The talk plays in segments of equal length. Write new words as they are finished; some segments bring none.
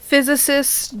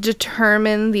Physicists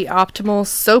determine the optimal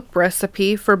soap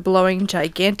recipe for blowing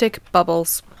gigantic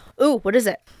bubbles. Ooh, what is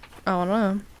it? I don't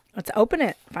know. Let's open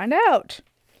it. Find out.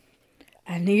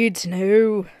 I need to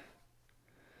know.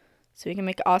 So we can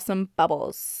make awesome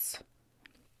bubbles.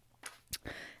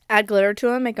 Add glitter to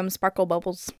them, make them sparkle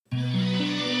bubbles.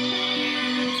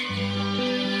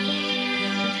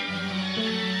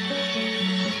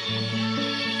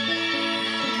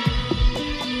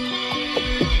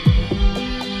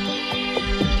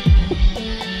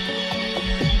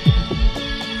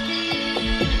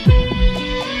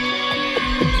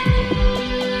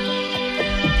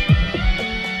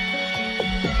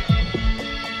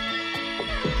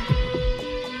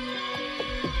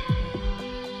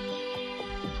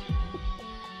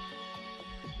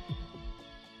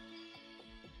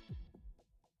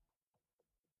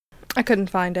 I couldn't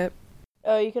find it.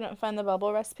 Oh, you couldn't find the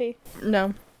bubble recipe?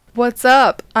 No. What's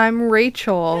up? I'm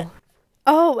Rachel.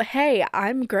 Oh, hey,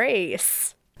 I'm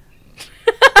Grace.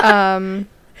 I'm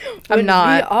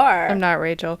not. We are. I'm not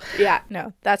Rachel. Yeah,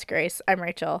 no, that's Grace. I'm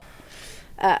Rachel.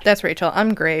 That's Rachel.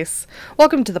 I'm Grace.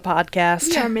 Welcome to the podcast.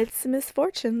 We are Midst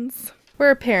Misfortunes.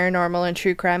 We're a paranormal and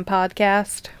true crime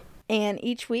podcast. And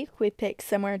each week we pick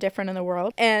somewhere different in the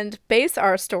world and base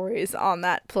our stories on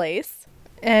that place.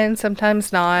 And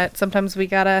sometimes not. Sometimes we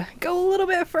gotta go a little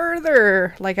bit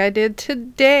further, like I did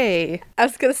today. I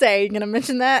was going to say, are you going to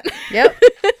mention that? Yep.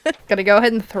 Gonna go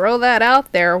ahead and throw that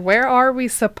out there. Where are we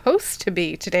supposed to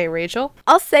be today, Rachel?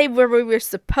 I'll say where we were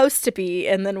supposed to be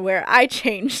and then where I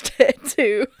changed it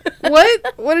to.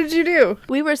 What? What did you do?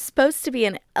 We were supposed to be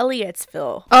in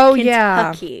Elliottsville, Oh,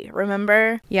 yeah. Kentucky,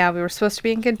 remember? Yeah, we were supposed to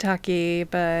be in Kentucky,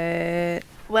 but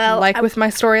Well, with my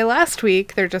story last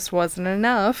week, there just wasn't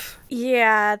enough.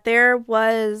 Yeah,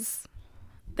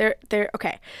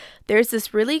 okay. There's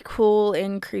this really cool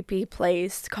and creepy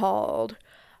place called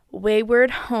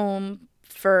Wayward Home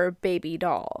for Baby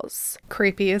Dolls.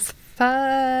 Creepy as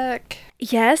fuck.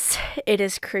 Yes, it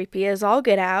is creepy as all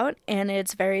get out, and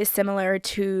it's very similar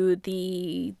to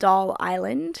the Doll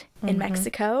Island in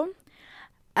Mexico.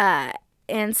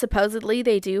 And supposedly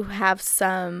they do have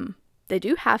some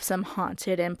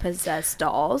haunted and possessed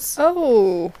dolls.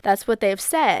 Oh. That's what they've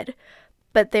said.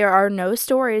 But there are no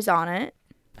stories on it.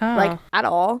 Oh. Like, at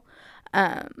all.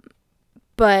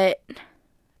 But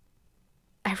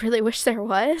I really wish there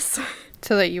was.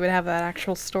 So that you would have that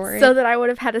actual story. So that I would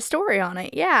have had a story on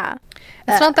it, yeah.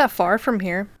 It's not that far from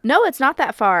here. No, it's not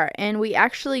that far. And we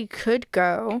actually could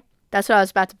go. That's what I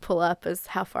was about to pull up, is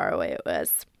how far away it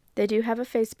was. They do have a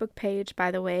Facebook page,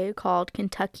 by the way, called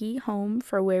Kentucky Home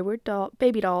for Wayward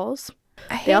Baby Dolls.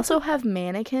 They also have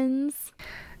mannequins.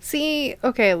 See,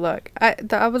 okay, look,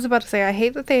 I was about to say, I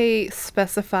hate that they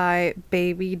specify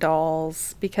baby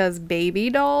dolls, because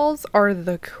baby dolls are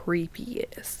the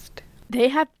creepiest. They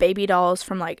have baby dolls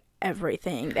from, like,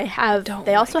 everything. They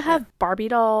also have Barbie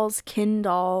dolls, Ken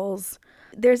dolls.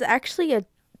 There's actually a,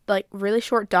 like, really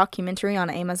short documentary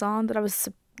on Amazon that I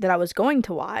was going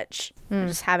to watch. I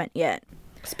just haven't yet.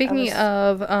 Speaking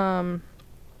of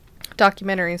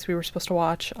documentaries we were supposed to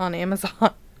watch on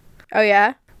Amazon. Oh,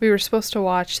 yeah? We were supposed to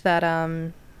watch that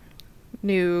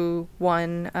new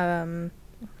one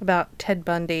about Ted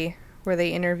Bundy, where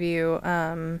they interview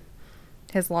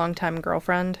his longtime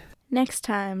girlfriend. Next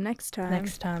time.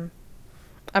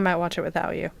 I might watch it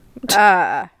without you.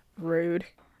 Rude.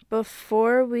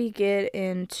 Before we get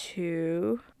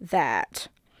into that,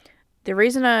 the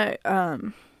reason I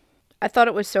thought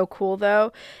it was so cool,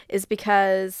 though, is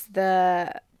because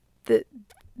the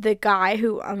guy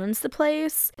who owns the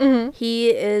place, he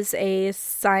is a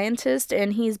scientist,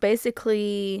 and he's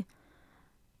basically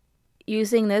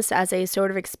using this as a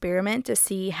sort of experiment to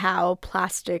see how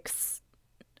plastics...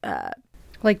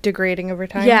 like degrading over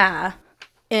time? Yeah.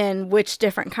 And which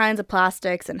different kinds of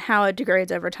plastics and how it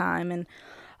degrades over time and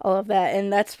all of that.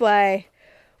 And that's why,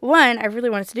 one, I really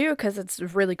wanted to do because it's a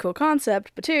really cool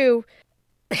concept, but two,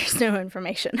 there's no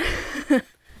information.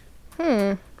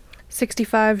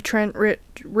 65 Trent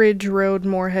Ridge Road,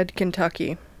 Moorhead,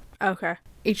 Kentucky. Okay.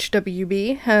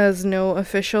 HWB has no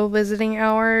official visiting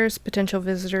hours. Potential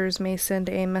visitors may send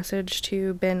a message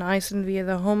to Ben Eisen via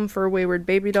the Home for Wayward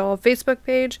Baby Doll Facebook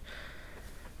page.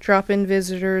 Drop-in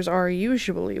visitors are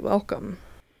usually welcome.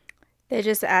 They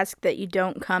just ask that you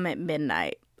don't come at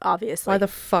midnight, obviously. Why the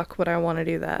fuck would I want to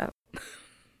do that?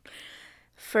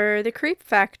 For the creep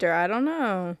factor, I don't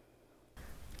know.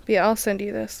 But yeah, I'll send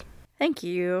you this. Thank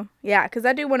you. Yeah, because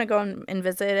I do want to go and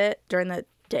visit it during the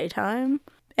daytime.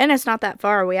 And it's not that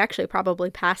far. We actually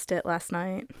probably passed it last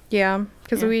night. Yeah,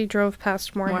 because we drove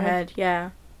past Moorhead.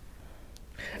 Yeah.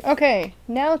 Okay,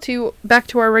 now back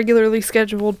to our regularly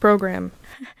scheduled program.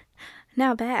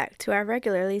 Now back to our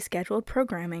regularly scheduled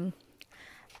programming.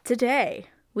 Today,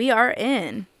 we are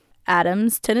in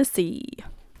Adams, Tennessee.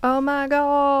 Oh my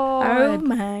god. Oh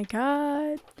my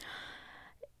god.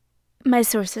 My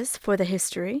sources for the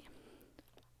history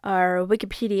are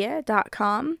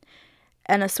wikipedia.com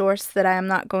and a source that I am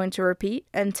not going to repeat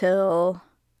until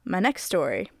my next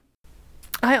story.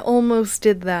 I almost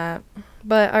did that,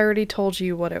 but I already told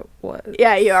you what it was.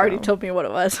 Yeah, you already told me what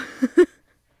it was.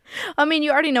 I mean,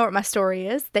 you already know what my story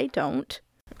is. They don't.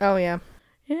 Oh, yeah.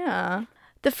 Yeah.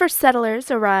 The first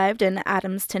settlers arrived in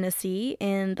Adams, Tennessee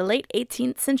in the late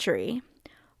 18th century.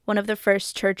 One of the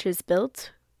first churches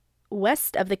built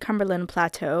west of the Cumberland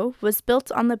Plateau was built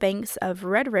on the banks of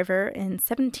Red River in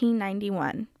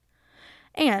 1791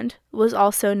 and was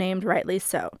also named rightly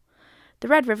so, the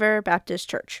Red River Baptist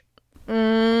Church.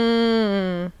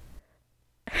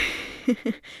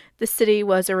 The city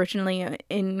was originally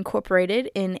incorporated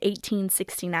in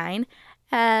 1869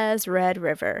 as Red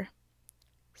River.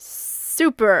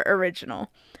 Super original.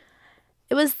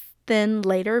 It was then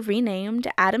later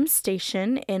renamed Adams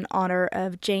Station in honor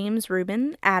of James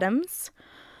Reuben Adams,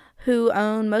 who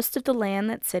owned most of the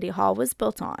land that City Hall was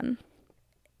built on.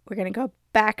 We're going to go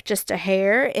back just a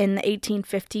hair. In the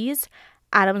 1850s,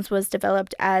 Adams was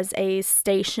developed as a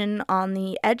station on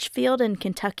the Edgefield and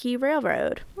Kentucky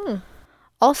Railroad,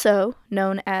 also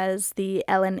known as the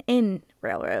L&N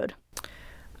Railroad.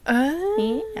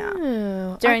 Oh.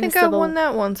 Yeah. I think I won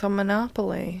that once on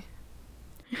Monopoly.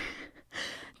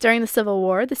 During the Civil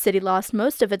War, the city lost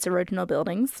most of its original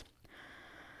buildings.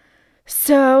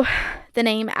 So the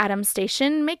name Adams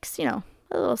Station makes, a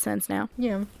little sense now.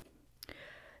 Yeah.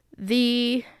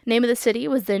 The name of the city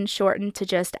was then shortened to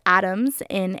just Adams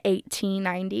in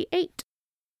 1898.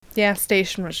 Yeah,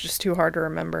 station was just too hard to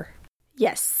remember.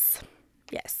 Yes.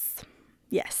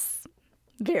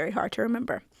 Very hard to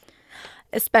remember.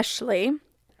 Especially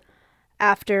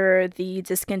after the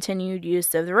discontinued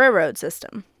use of the railroad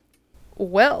system.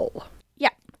 Well. Yeah.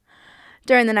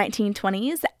 During the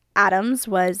 1920s, Adams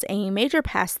was a major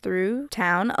pass-through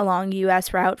town along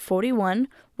U.S. Route 41,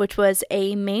 which was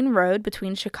a main road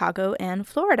between Chicago and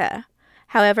Florida.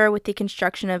 However, with the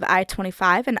construction of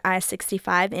I-25 and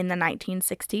I-65 in the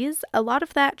 1960s, a lot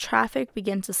of that traffic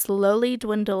began to slowly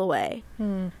dwindle away.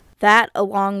 That,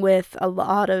 along with a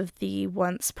lot of the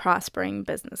once prospering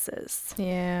businesses.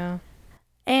 Yeah.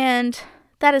 And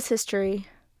that is history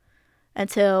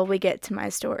until we get to my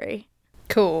story.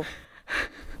 Cool.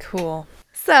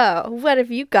 So, what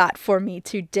have you got for me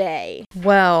today?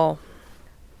 Well,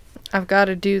 I've got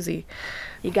a doozy.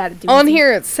 You got a doozy? On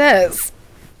here it says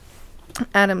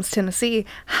Adams, Tennessee.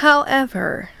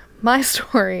 However, my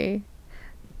story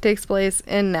takes place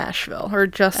in Nashville, or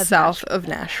just south of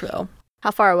Nashville. How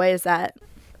far away is that?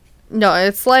 No,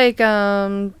 it's like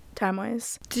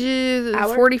time-wise?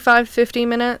 45, 50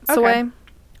 minutes away.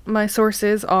 My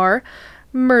sources are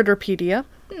Murderpedia,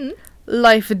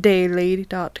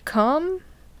 LifeDaily.com,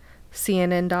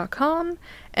 CNN.com,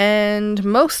 and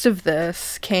most of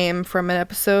this came from an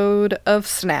episode of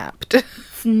Snapped.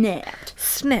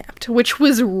 Snapped, which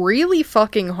was really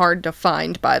fucking hard to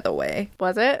find, by the way.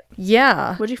 Was it?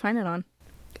 Yeah. What'd you find it on?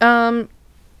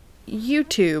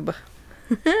 YouTube.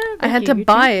 I had to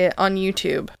buy it on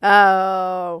YouTube.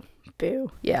 Oh,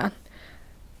 boo. Yeah.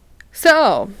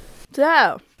 So,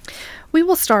 we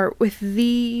will start with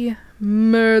the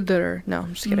murder. No,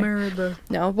 I'm just kidding.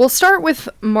 No, we'll start with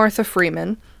Martha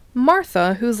Freeman.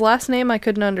 Martha, whose last name I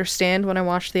couldn't understand when I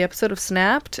watched the episode of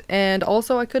Snapped, and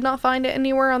also I could not find it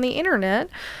anywhere on the internet,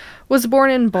 was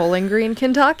born in Bowling Green,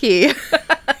 Kentucky.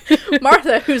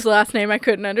 Martha, whose last name I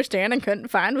couldn't understand and couldn't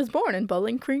find, was born in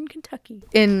Bowling Green, Kentucky.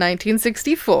 In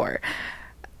 1964.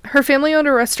 Her family owned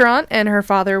a restaurant, and her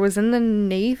father was in the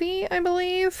Navy, I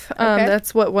believe.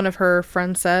 That's what one of her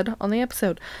friends said on the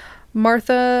episode.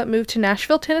 Martha moved to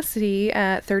Nashville, Tennessee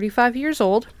at 35 years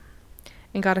old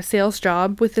and got a sales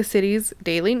job with the city's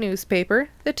daily newspaper,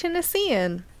 The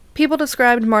Tennessean. People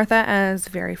described Martha as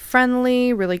very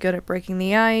friendly, really good at breaking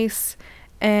the ice,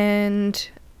 and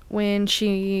when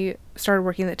she started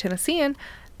working at The Tennessean,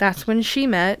 that's when she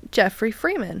met Jeffrey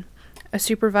Freeman, a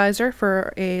supervisor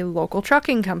for a local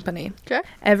trucking company. Okay.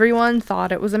 Everyone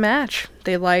thought it was a match.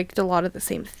 They liked a lot of the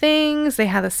same things. They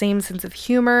had the same sense of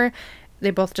humor.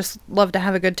 They both just loved to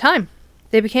have a good time.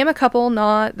 They became a couple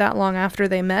not that long after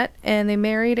they met, and they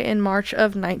married in March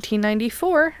of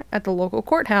 1994 at the local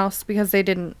courthouse because they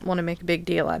didn't want to make a big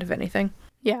deal out of anything.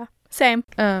 Yeah, same.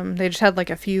 They just had like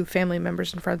a few family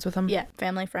members and friends with them. Yeah,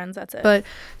 family, friends, that's it. But,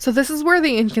 so this is where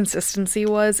the inconsistency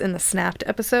was in the Snapped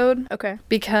episode. Okay.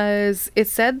 Because it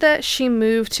said that she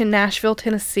moved to Nashville,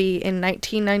 Tennessee in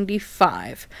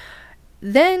 1995.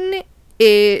 Then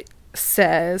It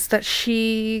says that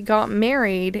she got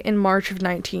married in March of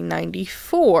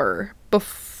 1994,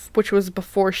 which was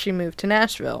before she moved to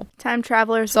Nashville. Time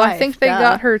traveler's So wife. I think they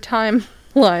got her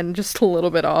timeline just a little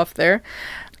bit off there.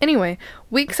 Anyway,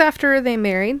 weeks after they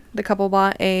married, the couple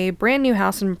bought a brand new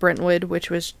house in Brentwood, which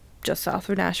was just south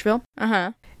of Nashville.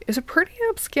 Uh-huh. It was a pretty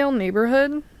upscale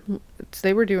neighborhood.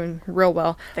 They were doing real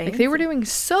well. Like, they were doing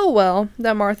so well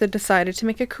that Martha decided to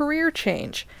make a career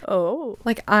change. Oh.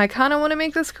 Like, I kind of want to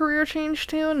make this career change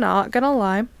too, not gonna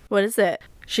lie. What is it?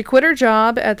 She quit her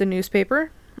job at the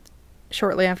newspaper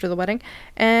shortly after the wedding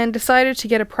and decided to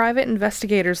get a private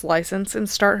investigator's license and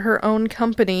start her own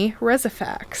company,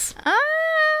 Resifax.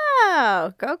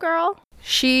 Oh, go girl.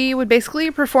 She would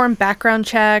basically perform background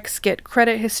checks, get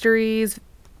credit histories,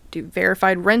 do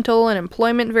verified rental and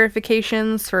employment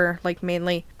verifications for, like,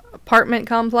 mainly apartment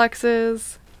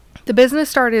complexes. The business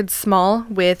started small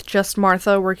with just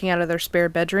Martha working out of their spare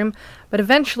bedroom, but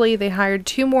eventually they hired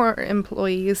 2 more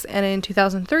employees, and in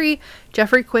 2003,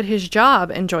 Jeffrey quit his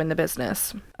job and joined the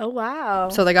business. Oh, wow.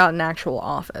 So they got an actual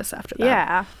office after that.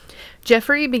 Yeah.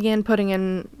 Jeffrey began putting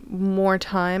in more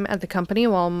time at the company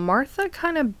while Martha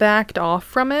kind of backed off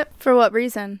from it. For what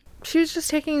reason? She was just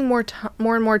taking more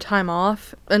and more time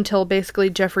off until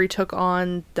basically Jeffrey took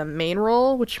on the main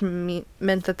role, which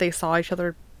meant that they saw each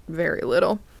other very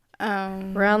little.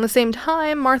 Around the same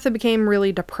time, Martha became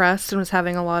really depressed and was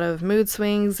having a lot of mood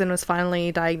swings and was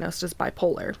finally diagnosed as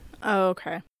bipolar. Oh,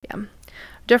 okay. Yeah.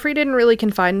 Jeffrey didn't really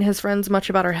confide in his friends much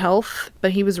about her health,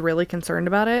 but he was really concerned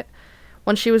about it.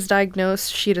 Once she was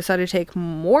diagnosed, she decided to take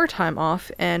more time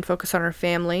off and focus on her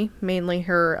family, mainly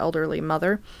her elderly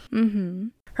mother. Mm-hmm.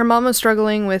 Her mom was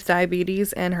struggling with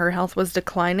diabetes and her health was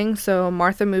declining, so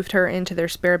Martha moved her into their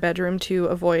spare bedroom to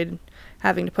avoid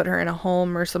having to put her in a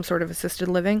home or some sort of assisted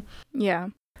living. Yeah.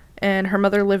 And her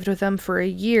mother lived with them for a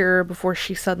year before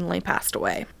she suddenly passed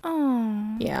away.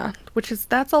 Oh. Yeah,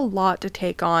 that's a lot to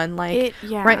take on, like,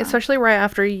 yeah. right, especially right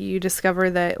after you discover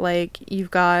that, like,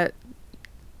 you've got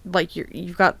your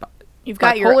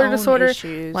your own disorder,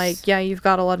 issues. like, yeah, you've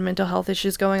got a lot of mental health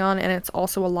issues going on, and it's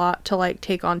also a lot to, like,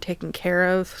 take on taking care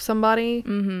of somebody.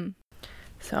 Mm-hmm.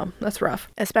 So that's rough,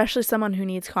 especially someone who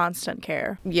needs constant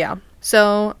care. Yeah.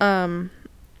 So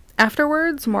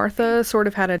afterwards, Martha sort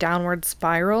of had a downward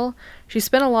spiral. She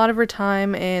spent a lot of her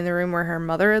time in the room where her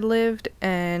mother had lived,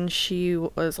 and she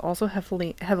was also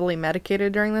heavily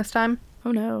medicated during this time.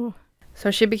 Oh no. So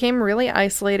she became really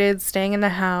isolated, staying in the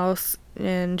house,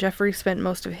 and Jeffrey spent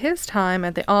most of his time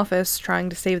at the office trying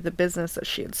to save the business that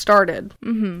she had started.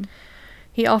 Mm-hmm.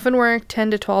 He often worked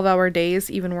 10 to 12-hour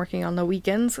days, even working on the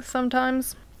weekends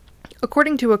sometimes.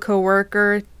 According to a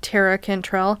coworker, Tara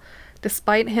Cantrell,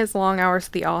 despite his long hours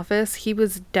at the office, he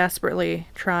was desperately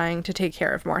trying to take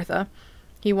care of Martha.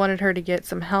 He wanted her to get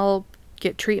some help,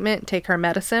 get treatment, take her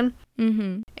medicine,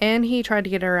 and he tried to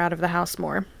get her out of the house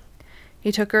more.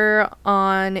 He took her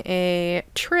on a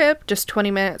trip just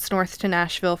 20 minutes north to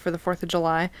Nashville for the 4th of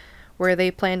July, where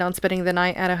they planned on spending the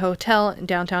night at a hotel in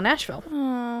downtown Nashville.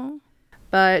 Aww.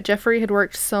 But Jeffrey had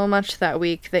worked so much that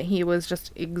week that he was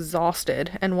just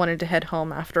exhausted and wanted to head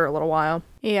home after a little while.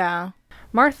 Yeah.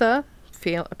 Martha,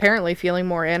 apparently feeling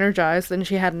more energized than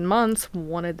she had in months,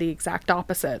 wanted the exact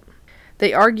opposite.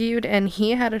 They argued and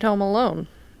he headed home alone.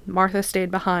 Martha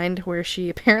stayed behind where she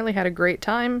apparently had a great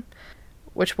time,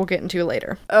 which we'll get into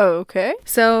later. Oh, okay.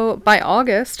 So by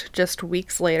August, just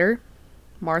weeks later,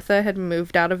 Martha had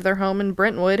moved out of their home in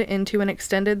Brentwood into an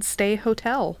extended stay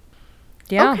hotel.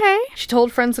 Yeah. Okay. She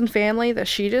told friends and family that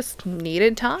she just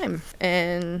needed time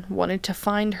and wanted to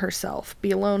find herself,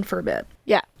 be alone for a bit.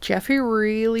 Yeah. Jeffrey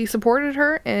really supported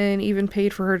her and even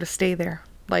paid for her to stay there.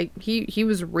 Like, he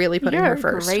was really putting her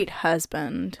first. You're a great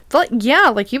husband.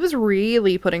 Like, he was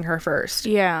really putting her first.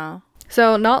 Yeah.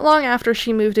 So, not long after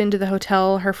she moved into the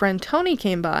hotel, her friend Tony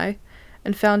came by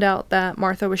and found out that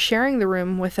Martha was sharing the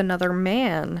room with another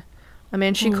man. A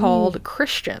man she called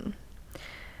Christian.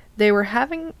 They were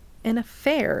having an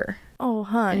affair. Oh,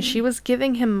 hun. And she was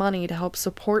giving him money to help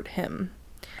support him.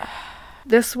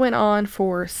 This went on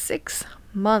for 6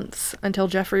 months until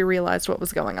Jeffrey realized what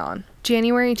was going on.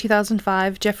 January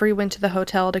 2005, Jeffrey went to the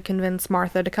hotel to convince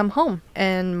Martha to come home,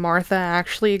 and Martha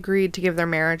actually agreed to give their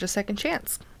marriage a second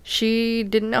chance. She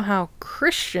didn't know how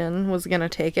Christian was going to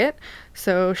take it,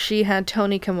 so she had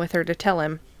Tony come with her to tell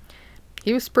him.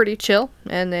 He was pretty chill,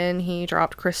 and then he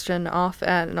dropped Christian off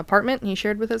at an apartment he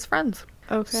shared with his friends.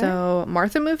 Okay. So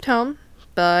Martha moved home,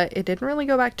 but it didn't really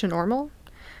go back to normal.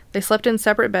 They slept in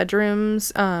separate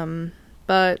bedrooms,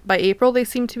 but by April they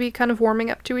seemed to be kind of warming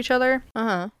up to each other.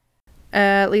 Uh-huh.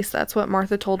 At least that's what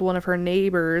Martha told one of her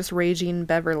neighbors, Regine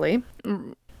Beverly.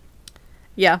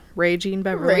 Yeah, Regine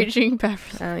Beverly. Raging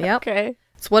Beverly. Yep. Okay.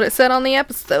 It's what it said on the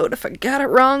episode. If I got it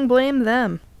wrong, blame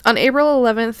them. On April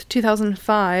 11th,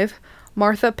 2005,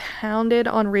 Martha pounded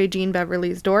on Regine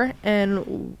Beverly's door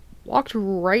and walked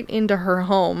right into her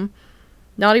home,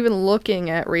 not even looking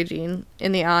at Regine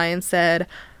in the eye, and said,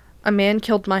 "A man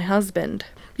killed my husband."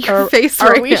 Your face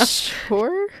right Are we now.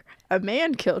 sure? A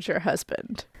man killed your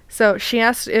husband. So she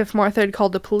asked if Martha had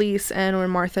called the police, and when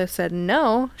Martha said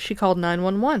no, she called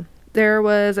 911. There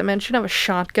was a mention of a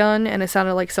shotgun, and it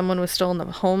sounded like someone was still in the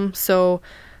home, so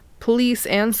police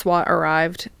and SWAT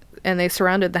arrived, and they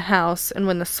surrounded the house, and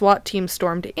when the SWAT team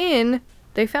stormed in,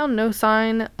 they found no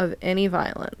sign of any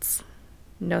violence.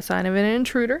 No sign of an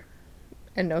intruder,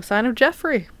 and no sign of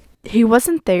Jeffrey. He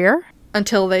wasn't there?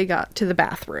 Until they got to the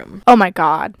bathroom. Oh my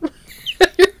god.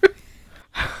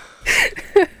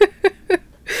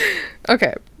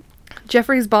 Okay.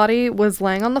 Jeffrey's body was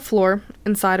laying on the floor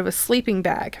inside of a sleeping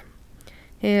bag.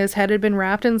 His head had been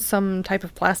wrapped in some type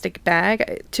of plastic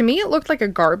bag. To me, it looked like a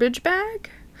garbage bag.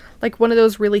 Like one of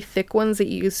those really thick ones that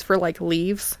you use for, like,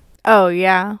 leaves. Oh,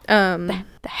 yeah. The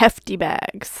hefty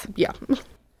bags. Yeah.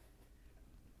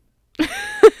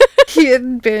 He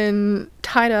had been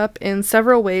tied up in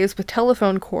several ways with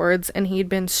telephone cords, and he'd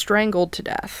been strangled to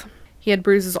death. He had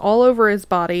bruises all over his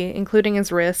body, including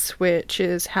his wrists, which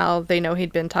is how they know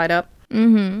he'd been tied up.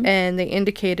 Mm-hmm. And they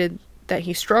indicated that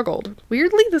he struggled.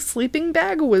 Weirdly, the sleeping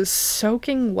bag was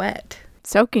soaking wet.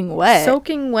 Soaking wet?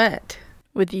 Soaking wet.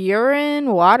 With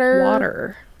urine, water?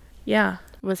 Water. Yeah.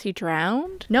 Was he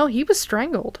drowned? No, he was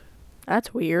strangled.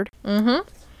 That's weird. Mm-hmm.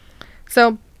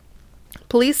 So,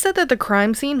 police said that the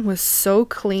crime scene was so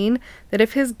clean that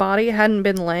if his body hadn't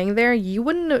been laying there, you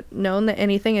wouldn't have known that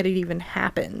anything had even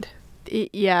happened.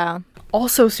 Yeah.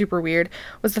 Also super weird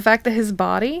was the fact that his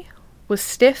body was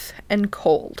stiff and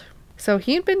cold. So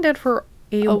he'd been dead for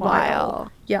a while.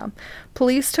 Yeah.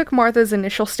 Police took Martha's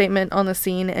initial statement on the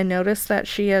scene and noticed that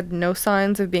she had no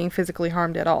signs of being physically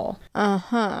harmed at all.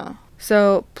 Uh-huh.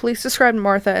 So police described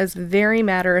Martha as very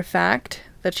matter-of-fact,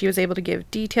 that she was able to give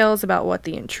details about what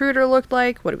the intruder looked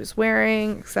like, what he was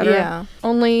wearing, etc. Yeah.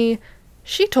 Only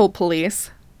she told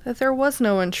police that there was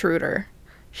no intruder.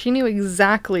 She knew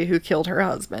exactly who killed her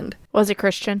husband. Was it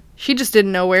Christian? She just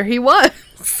didn't know where he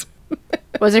was.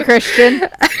 Was it Christian?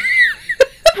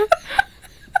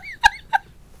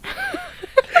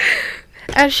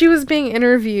 As she was being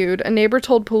interviewed, a neighbor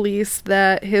told police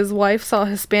that his wife saw a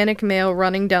Hispanic male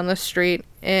running down the street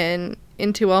and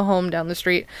into a home down the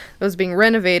street that was being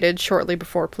renovated shortly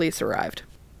before police arrived.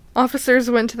 Officers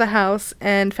went to the house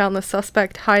and found the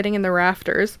suspect hiding in the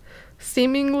rafters,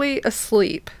 seemingly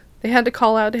asleep. They had to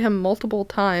call out to him multiple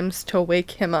times to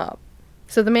wake him up.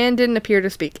 So the man didn't appear to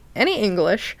speak any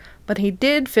English, but he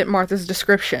did fit Martha's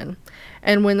description.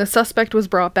 And when the suspect was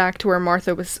brought back to where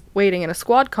Martha was waiting in a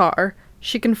squad car,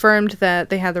 she confirmed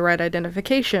that they had the right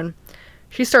identification.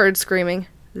 She started screaming,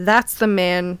 "That's the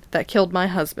man that killed my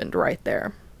husband right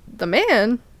there." The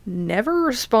man never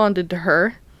responded to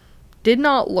her, did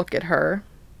not look at her,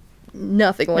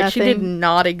 nothing. Like, she did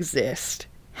not exist.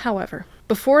 However,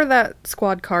 before that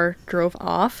squad car drove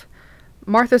off,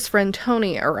 Martha's friend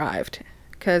Tony arrived,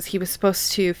 because he was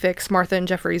supposed to fix Martha and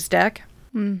Jeffrey's deck.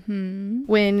 Mm-hmm.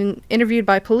 When interviewed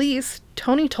by police,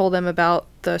 Tony told them about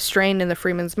the strain in the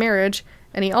Freeman's marriage,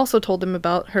 and he also told them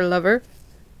about her lover,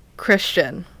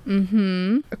 Christian.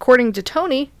 Mm-hmm. According to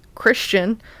Tony,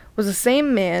 Christian was the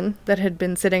same man that had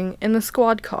been sitting in the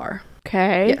squad car.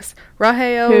 Okay. Yes.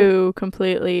 Rafael... Who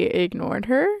completely ignored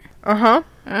her? Uh-huh.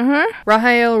 Uh-huh.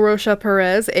 Rafael Rocha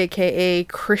Perez, a.k.a.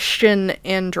 Christian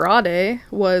Andrade,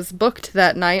 was booked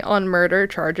that night on murder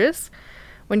charges.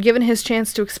 When given his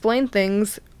chance to explain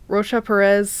things, Rocha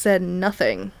Perez said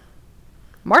nothing.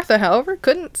 Martha, however,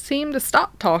 couldn't seem to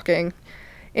stop talking.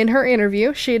 In her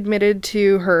interview, she admitted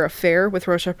to her affair with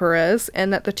Rocha Perez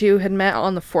and that the two had met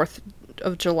on the 4th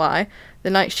of July, the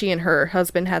night she and her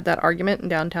husband had that argument in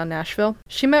downtown Nashville.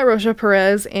 She met Rocha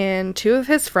Perez and two of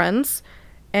his friends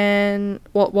and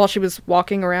while she was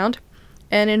walking around,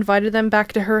 and invited them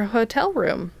back to her hotel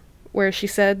room, where she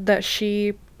said that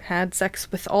she had sex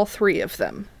with all three of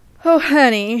them. Oh,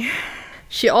 honey.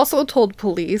 She also told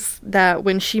police that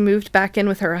when she moved back in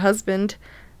with her husband,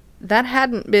 that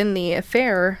hadn't been the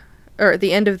affair, or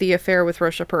the end of the affair with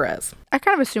Rocha Perez. I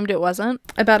kind of assumed it wasn't.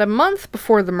 About a month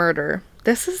before the murder,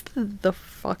 this is the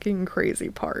fucking crazy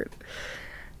part.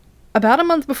 About a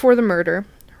month before the murder,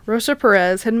 Rocha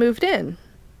Perez had moved in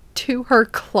to her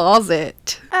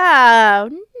closet. Oh,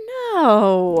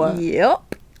 no.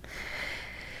 Yep.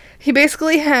 He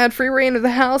basically had free reign of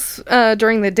the house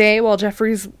during the day while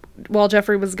Jeffrey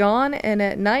was gone, and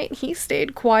at night he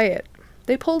stayed quiet.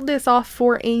 They pulled this off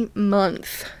for a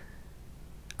month.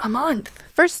 A month.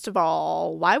 First of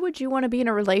all, why would you want to be in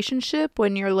a relationship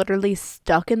when you're literally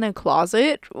stuck in the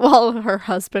closet while her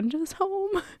husband is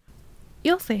home?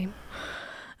 You'll see.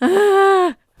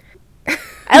 I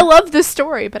love this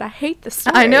story, but I hate the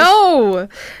story. I know!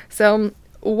 So,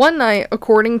 one night,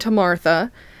 according to Martha,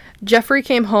 Jeffrey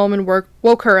came home and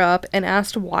woke her up and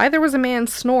asked why there was a man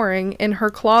snoring in her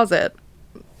closet.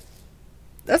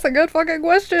 That's a good fucking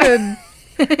question.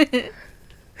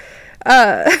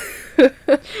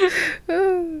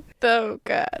 Oh,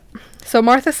 God. So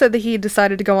Martha said that he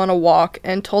decided to go on a walk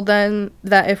and told them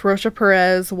that if Rocha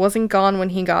Perez wasn't gone when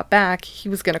he got back, he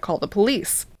was going to call the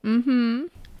police. Mm-hmm.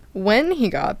 When he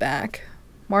got back,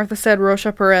 Martha said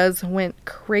Rocha Perez went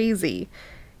crazy.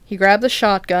 He grabbed the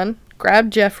shotgun,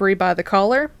 grabbed Jeffrey by the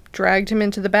collar, dragged him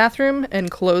into the bathroom,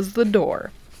 and closed the door.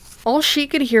 All she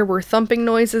could hear were thumping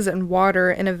noises and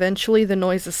water, and eventually the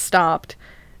noises stopped.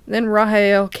 Then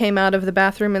Rahel came out of the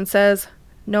bathroom and says,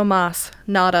 "No mas,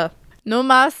 nada." No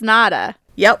mas nada.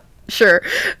 Yep, sure.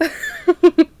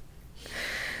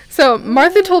 So,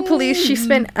 Martha told police she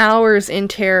spent hours in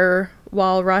terror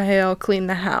while Rahel cleaned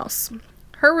the house.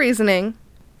 Her reasoning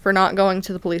for not going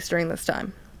to the police during this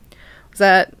time was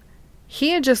that he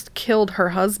had just killed her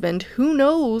husband. Who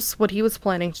knows what he was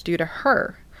planning to do to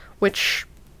her? Which,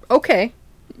 okay.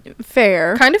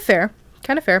 Fair. Kind of fair.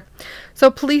 Kind of fair.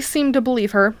 So, police seemed to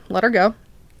believe her, let her go.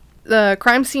 The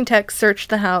crime scene techs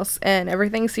searched the house, and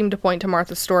everything seemed to point to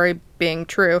Martha's story being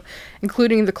true,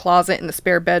 including the closet in the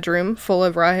spare bedroom full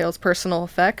of Rahel's personal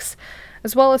effects,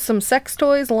 as well as some sex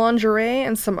toys, lingerie,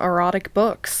 and some erotic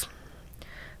books.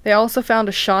 They also found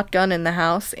a shotgun in the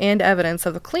house and evidence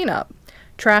of the cleanup.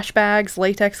 Trash bags,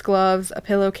 latex gloves, a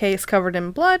pillowcase covered in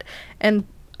blood, and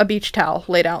a beach towel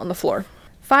laid out on the floor.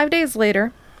 5 days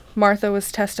later, Martha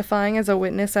was testifying as a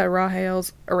witness at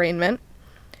Rahel's arraignment.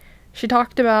 She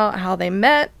talked about how they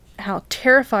met, how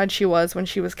terrified she was when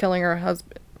she was killing her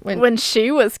husband. When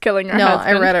she was killing her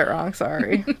husband. No, I read it wrong.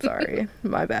 Sorry. Sorry.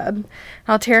 My bad.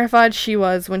 How terrified she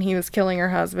was when he was killing her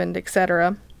husband,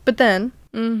 etc. But then,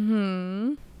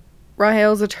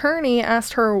 Rahel's attorney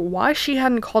asked her why she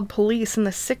hadn't called police in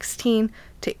the 16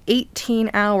 to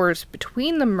 18 hours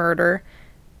between the murder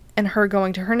and her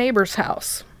going to her neighbor's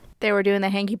house. They were doing the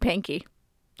hanky-panky.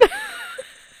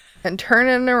 And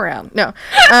turning around. No.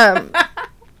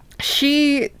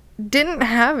 She didn't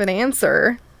have an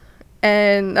answer.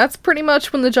 And that's pretty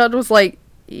much when the judge was like,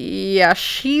 yeah,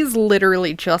 she's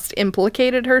literally just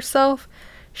implicated herself.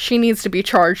 She needs to be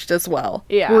charged as well.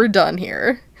 Yeah. We're done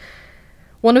here.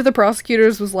 One of the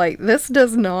prosecutors was like, this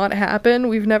does not happen.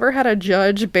 We've never had a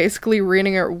judge basically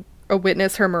reading a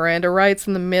witness her Miranda rights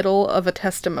in the middle of a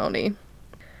testimony.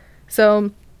 So,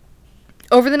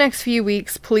 over the next few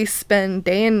weeks, police spend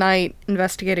day and night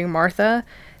investigating Martha.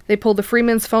 They pulled the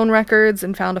Freeman's phone records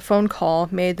and found a phone call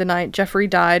made the night Jeffrey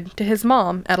died to his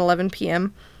mom at 11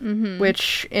 p.m.,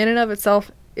 which in and of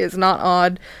itself is not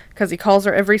odd, because he calls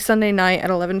her every Sunday night at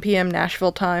 11 p.m.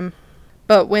 Nashville time.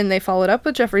 But when they followed up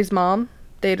with Jeffrey's mom,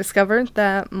 they discovered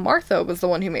that Martha was the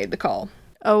one who made the call.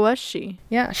 Oh, was she?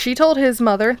 Yeah, she told his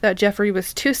mother that Jeffrey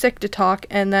was too sick to talk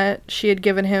and that she had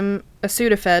given him a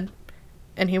Sudafed,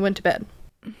 and he went to bed.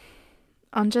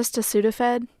 On just a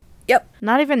Sudafed? Yep.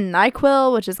 Not even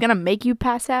NyQuil, which is gonna make you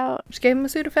pass out? Just gave him a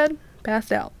Sudafed,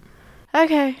 passed out.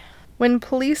 Okay. When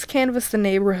police canvassed the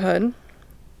neighborhood,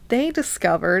 they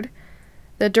discovered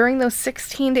that during those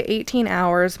 16 to 18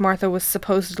 hours Martha was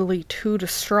supposedly too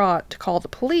distraught to call the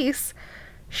police,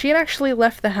 she had actually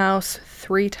left the house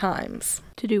 3 times.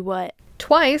 To do what?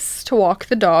 Twice to walk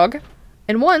the dog,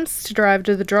 and once to drive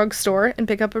to the drugstore and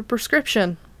pick up a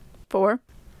prescription. For?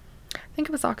 I think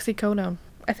it was oxycodone.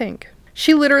 I think.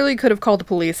 She literally could have called the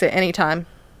police at any time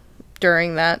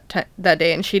during that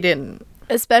day, and she didn't.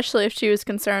 Especially if she was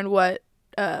concerned what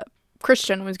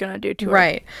Christian was going to do to her.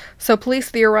 Right. So police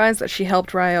theorized that she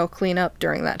helped Rahel clean up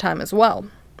during that time as well.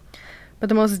 But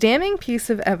the most damning piece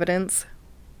of evidence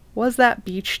was that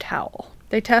beach towel.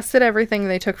 They tested everything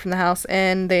they took from the house,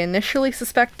 and they initially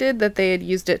suspected that they had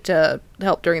used it to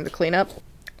help during the cleanup.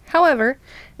 However,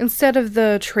 instead of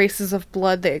the traces of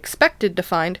blood they expected to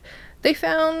find, they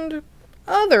found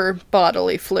other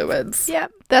bodily fluids. Yeah,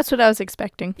 that's what I was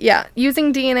expecting. Yeah,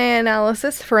 using DNA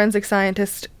analysis, forensic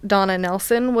scientist Donna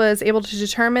Nelson was able to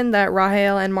determine that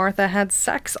Rahel and Martha had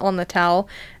sex on the towel,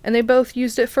 and they both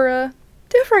used it for a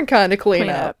different kind of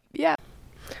cleanup. Yeah.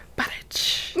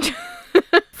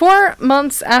 4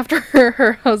 months after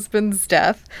her husband's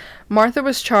death, Martha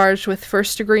was charged with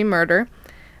first-degree murder.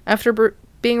 After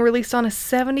being released on a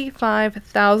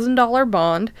 $75,000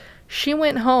 bond, she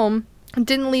went home and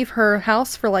didn't leave her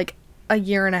house for like a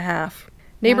year and a half.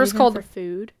 Neighbors called for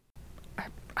food.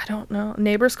 I don't know.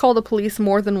 Neighbors called the police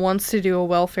more than once to do a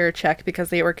welfare check because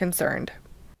they were concerned.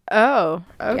 Oh,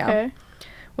 okay. Yeah.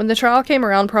 When the trial came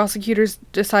around, prosecutors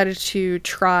decided to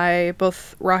try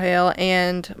both Rahel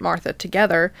and Martha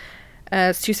together,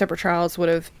 as two separate trials would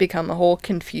have become a whole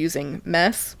confusing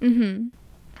mess. Mm-hmm.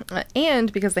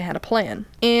 And because they had a plan.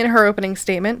 In her opening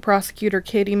statement, prosecutor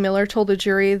Katie Miller told the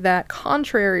jury that,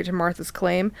 contrary to Martha's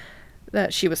claim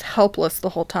that she was helpless the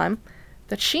whole time,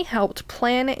 that she helped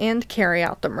plan and carry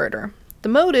out the murder. The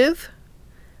motive?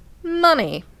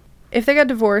 Money. If they got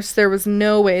divorced, there was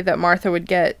no way that Martha would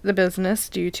get the business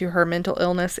due to her mental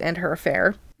illness and her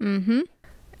affair. Mm-hmm.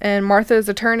 And Martha's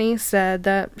attorney said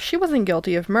that she wasn't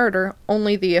guilty of murder,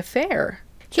 only the affair.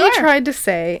 Sure. He tried to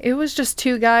say it was just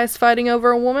two guys fighting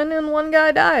over a woman and one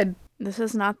guy died. This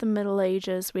is not the Middle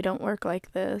Ages. We don't work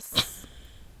like this.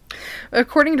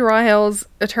 According to Rahel's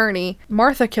attorney,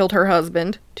 Martha killed her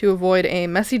husband to avoid a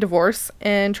messy divorce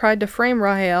and tried to frame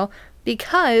Rahel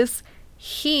because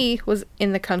he was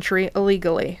in the country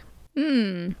illegally.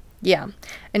 Yeah.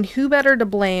 And who better to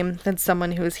blame than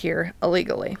someone who is here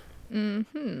illegally?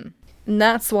 Mm-hmm. And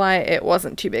that's why it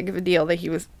wasn't too big of a deal that he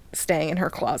was staying in her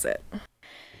closet.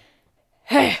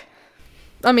 I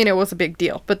mean, it was a big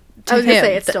deal, but to I was him, gonna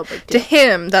say it's still a big deal. To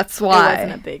him, that's why. It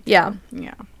wasn't a big deal. Yeah.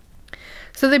 Yeah.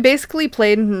 So they basically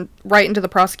played right into the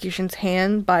prosecution's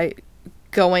hand by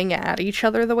going at each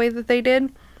other the way that they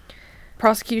did.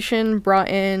 Prosecution brought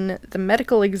in the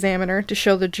medical examiner to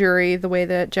show the jury the way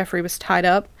that Jeffrey was tied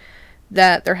up,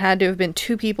 that there had to have been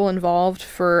two people involved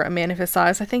for a man of his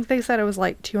size. I think they said it was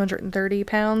like 230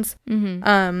 pounds.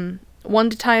 Mm-hmm.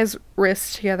 One to tie his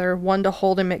wrists together, one to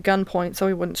hold him at gunpoint so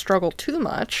he wouldn't struggle too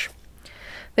much.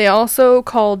 They also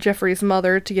called Jeffrey's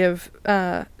mother to give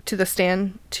to the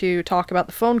stand to talk about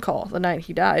the phone call the night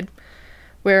he died,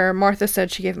 where Martha said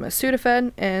she gave him a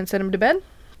Sudafed and sent him to bed.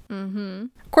 Mm-hmm.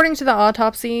 According to the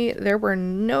autopsy, there were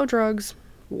no drugs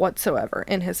whatsoever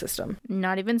in his system.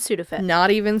 Not even Sudafed.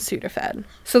 Not even Sudafed.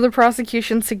 So the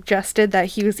prosecution suggested that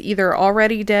he was either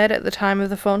already dead at the time of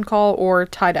the phone call or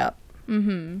tied up.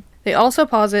 Mm-hmm. They also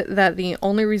posit that the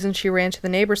only reason she ran to the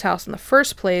neighbor's house in the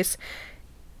first place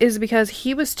is because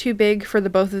he was too big for the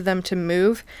both of them to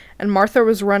move, and Martha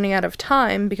was running out of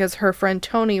time because her friend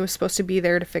Tony was supposed to be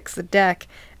there to fix the deck,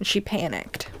 and she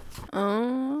panicked.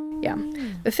 Oh. Yeah.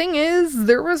 The thing is,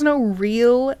 there was no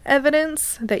real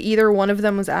evidence that either one of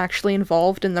them was actually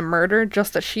involved in the murder,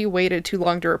 just that she waited too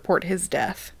long to report his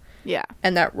death. Yeah.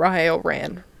 And that Rahel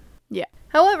ran. Yeah.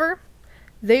 However,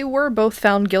 they were both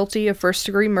found guilty of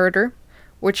first-degree murder,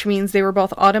 which means they were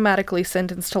both automatically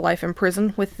sentenced to life in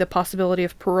prison with the possibility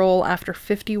of parole after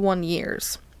 51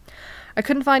 years. I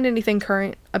couldn't find anything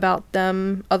current about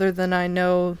them other than I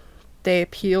know they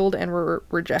appealed and were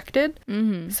rejected.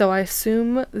 Mm-hmm. So I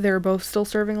assume they're both still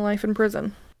serving life in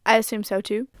prison. I assume so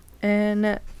too.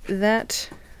 And that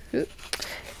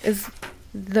is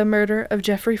the murder of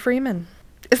Jeffrey Freeman.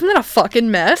 Isn't that a fucking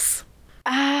mess?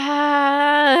 I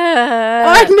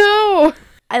know!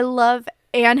 I love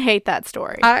and hate that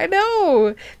story. I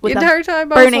know! With the entire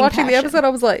time I was burning watching the passion. episode, I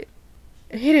was like,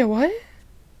 he did what?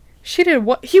 She did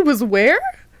what? He was where?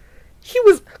 He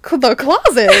was the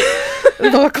closet.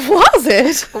 The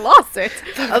closet. Closet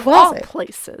of all closet.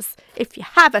 places. If you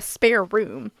have a spare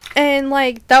room. And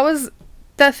like that was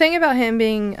that thing about him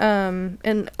being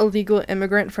an illegal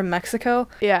immigrant from Mexico.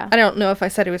 Yeah. I don't know if I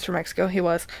said he was from Mexico. He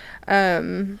was.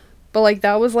 But like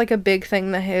that was like a big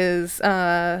thing that his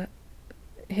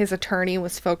attorney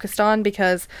was focused on,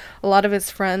 because a lot of his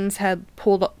friends had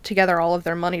pulled together all of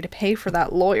their money to pay for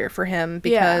that lawyer for him,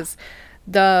 because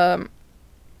the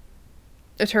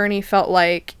attorney felt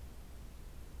like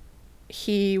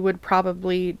he would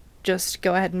probably just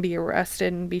go ahead and be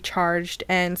arrested and be charged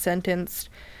and sentenced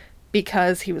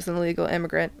because he was an illegal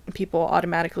immigrant. People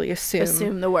automatically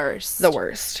assume the worst. the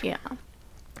worst. Yeah.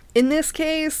 In this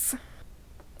case,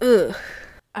 ugh.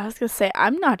 I was gonna say,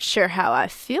 I'm not sure how I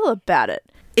feel about it.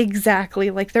 Exactly.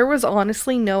 Like, there was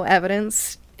honestly no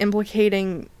evidence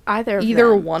implicating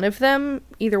Either one of them,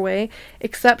 either way,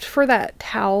 except for that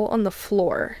towel on the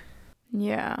floor.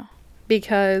 Yeah.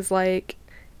 Because, like,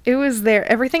 it was there.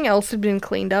 Everything else had been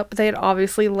cleaned up. They had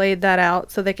obviously laid that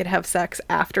out so they could have sex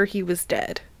after he was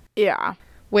dead. Yeah.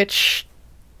 Which...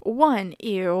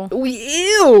 Ew.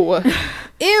 Ew!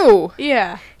 Ew!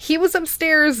 Yeah. He was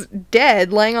upstairs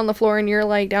dead, laying on the floor, and you're,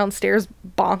 like, downstairs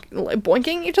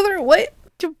boinking each other? What?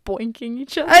 Boinking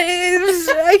each other.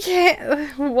 I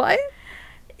can't... What?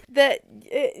 That...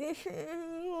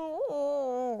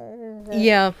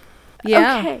 Yeah.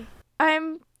 Yeah. Okay.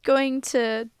 I'm going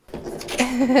to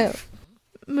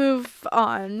move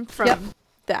on from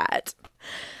that.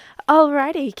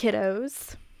 Alrighty,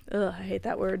 kiddos. Ugh, I hate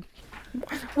that word.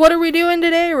 What are we doing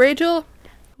today, Rachel?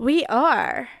 We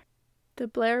are the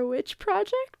Blair Witch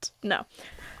Project? No.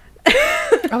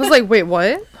 I was like, wait,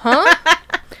 what? Huh?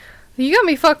 You got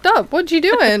me fucked up. What you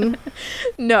doing?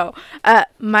 No.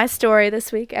 My story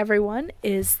this week, everyone,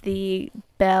 is the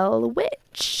Bell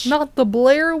Witch. Not the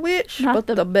Blair Witch, but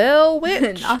the Bell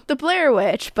Witch. Not the Blair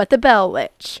Witch, but the Bell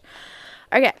Witch.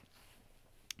 Okay.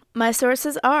 My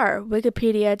sources are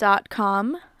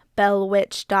wikipedia.com,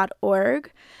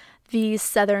 bellwitch.org,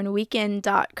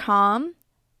 thesouthernweekend.com,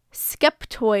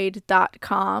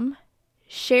 skeptoid.com,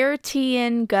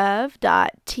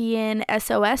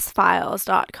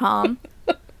 sharetngov.tnsosfiles.com.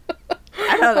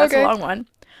 I know that's a long one.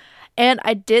 And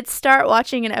I did start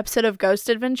watching an episode of Ghost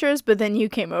Adventures, but then you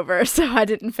came over, so I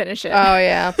didn't finish it. Oh,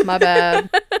 yeah. My bad.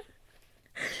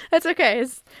 That's okay.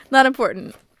 It's not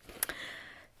important.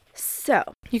 So.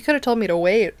 You could have told me to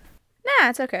wait. Nah,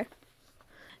 it's okay.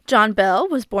 John Bell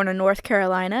was born in North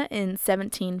Carolina in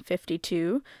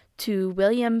 1752 to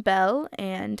William Bell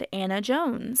and Anna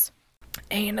Jones.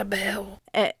 Annabelle.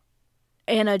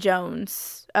 Anna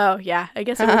Jones. Oh, yeah. I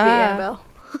guess it would be Annabelle.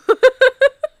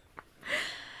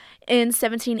 In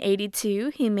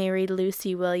 1782, he married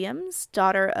Lucy Williams,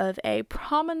 daughter of a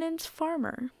prominent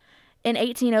farmer. In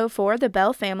 1804, the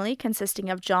Bell family, consisting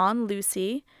of John,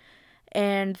 Lucy,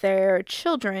 and their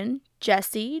children,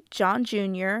 Jesse, John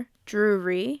Jr.,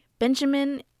 Drury,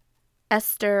 Benjamin,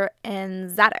 Esther,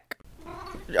 and Zadok,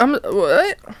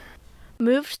 What?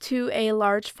 moved to a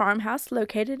large farmhouse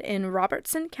located in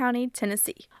Robertson County,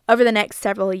 Tennessee. Over the next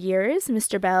several years,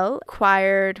 Mr. Bell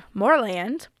acquired more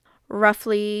land,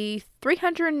 roughly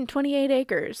 328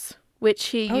 acres, which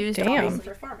he used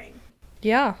for farming.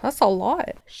 Yeah, that's a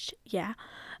lot. Yeah.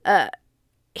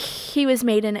 He was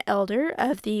made an elder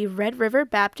of the Red River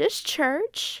Baptist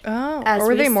Church. Oh, as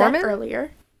were they Mormon?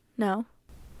 Earlier. No.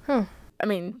 Huh. I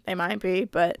mean, they might be,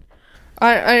 but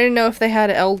I didn't know if they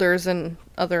had elders in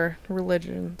other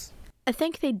religions. I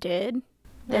think they did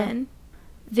then.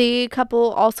 The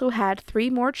couple also had 3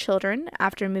 more children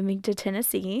after moving to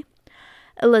Tennessee.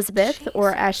 Elizabeth,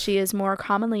 or as she is more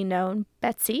commonly known,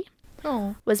 Betsy,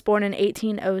 was born in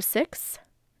 1806,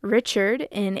 Richard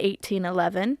in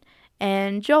 1811,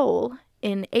 and Joel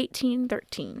in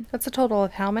 1813. That's a total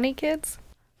of how many kids?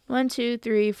 1, 2,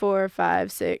 3, 4,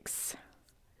 5, 6,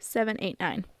 7, 8,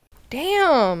 9.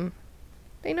 Damn.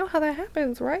 They know how that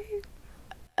happens, right?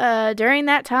 During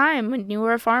that time, when you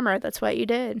were a farmer, that's what you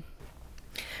did.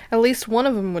 At least one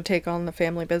of them would take on the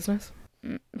family business.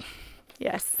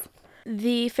 Yes.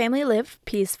 The family lived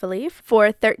peacefully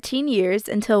for 13 years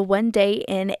until one day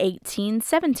in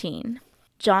 1817.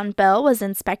 John Bell was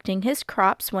inspecting his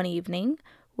crops one evening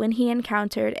when he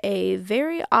encountered a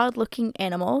very odd-looking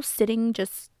animal sitting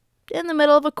just in the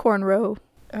middle of a corn row.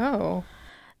 Oh.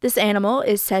 This animal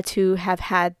is said to have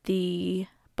had the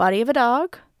body of a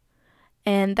dog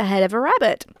and the head of a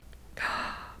rabbit.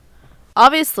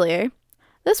 Obviously,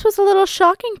 this was a little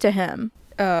shocking to him.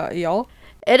 Y'all?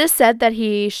 It is said that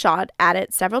he shot at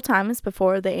it several times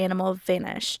before the animal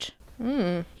vanished.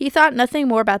 He thought nothing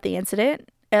more about the incident,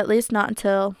 at least not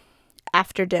until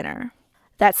after dinner.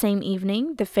 That same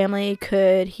evening, the family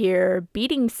could hear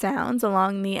beating sounds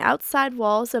along the outside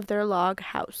walls of their log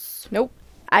house. Nope.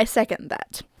 I second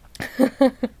that.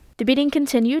 The beating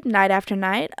continued night after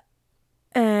night,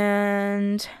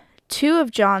 and 2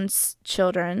 of John's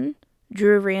children,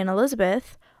 Drury and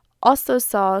Elizabeth, also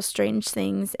saw strange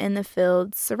things in the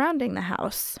fields surrounding the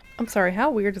house. I'm sorry,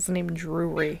 how weird is the name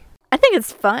Drury? I think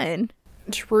it's fun.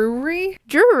 Drury?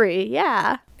 Drury,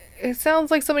 yeah. It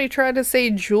sounds like somebody tried to say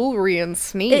jewelry and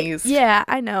sneezed. Yeah,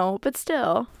 I know, but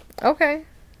still. Okay.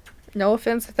 No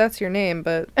offense if that's your name,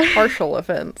 but partial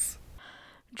offense.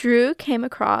 Drew came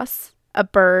across a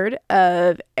bird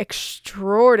of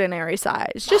extraordinary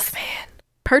size. Just Mothman.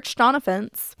 Perched on a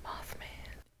fence.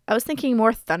 Mothman. I was thinking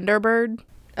more Thunderbird.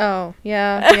 Oh,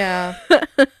 yeah.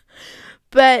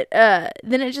 But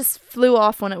then it just flew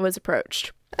off when it was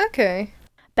approached. Okay.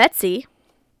 Betsy,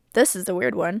 this is the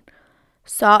weird one,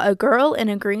 saw a girl in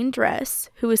a green dress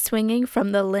who was swinging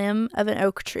from the limb of an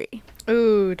oak tree.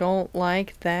 Ooh, don't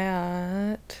like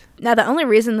that. Now, the only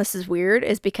reason this is weird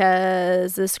is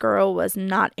because this girl was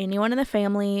not anyone in the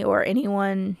family or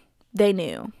anyone they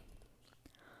knew.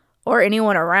 Or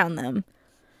anyone around them.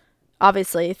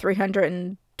 Obviously,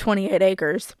 328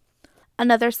 acres.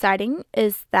 Another sighting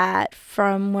is that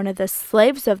from one of the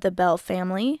slaves of the Bell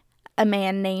family, a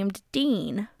man named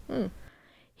Dean.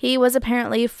 He was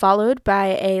apparently followed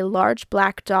by a large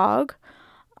black dog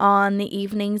on the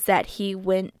evenings that he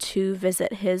went to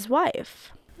visit his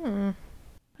wife.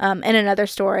 In another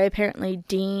story, apparently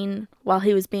Dean, while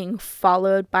he was being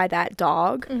followed by that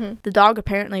dog, the dog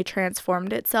apparently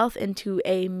transformed itself into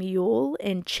a mule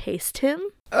and chased him.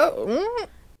 Oh.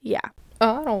 Yeah.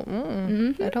 Oh,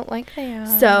 I don't like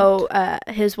that. So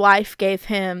his wife gave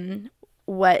him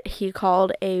what he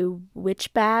called a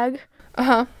witch bag.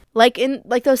 Uh-huh. Like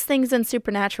those things in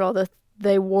Supernatural,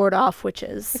 they ward off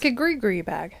witches. Like a gree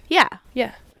bag. Yeah.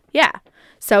 Yeah. Yeah.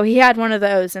 So he had one of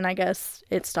those, and I guess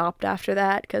it stopped after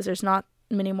that because there's not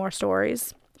many more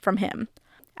stories from him.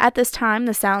 At this time,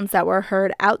 the sounds that were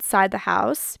heard outside the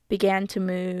house began to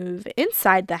move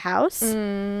inside the house.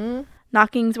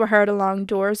 Knockings were heard along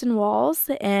doors and walls,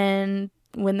 and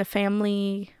when the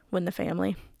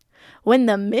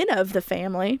men of the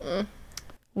family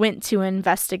went to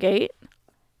investigate,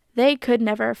 they could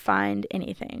never find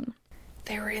anything.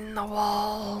 They're in the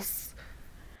walls.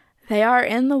 They are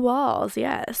in the walls,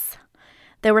 yes.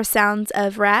 There were sounds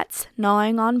of rats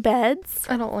gnawing on beds.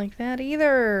 I don't like that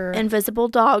either. Invisible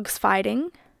dogs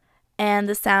fighting. And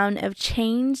the sound of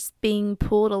chains being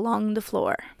pulled along the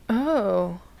floor.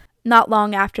 Oh. Not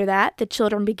long after that, the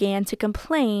children began to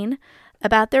complain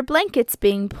about their blankets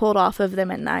being pulled off of them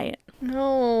at night.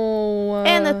 No.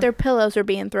 And that their pillows were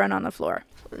being thrown on the floor.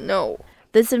 No.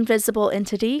 This invisible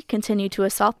entity continued to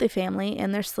assault the family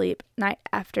in their sleep night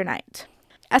after night.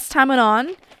 As time went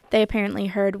on, they apparently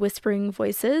heard whispering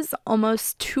voices,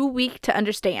 almost too weak to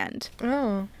understand.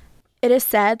 Oh. It is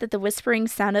said that the whispering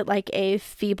sounded like a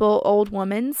feeble old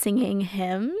woman singing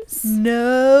hymns.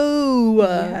 No.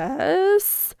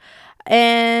 Yes.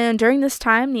 And during this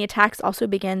time, the attacks also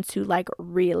began to,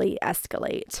 really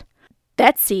escalate.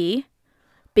 Betsy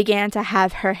began to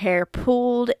have her hair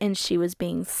pulled, and she was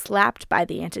being slapped by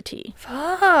the entity.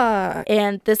 Fuck.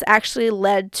 And this actually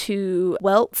led to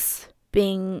welts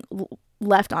being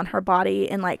left on her body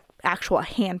and actual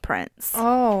handprints.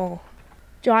 Oh.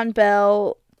 John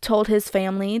Bell told his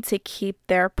family to keep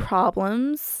their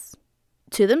problems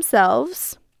to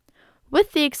themselves,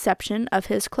 with the exception of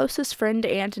his closest friend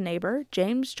and neighbor,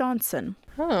 James Johnson.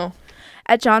 Oh.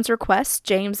 At John's request,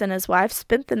 James and his wife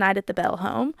spent the night at the Bell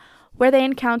home, where they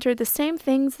encountered the same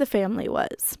things the family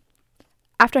was.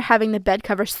 After having the bed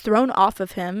covers thrown off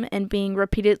of him and being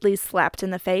repeatedly slapped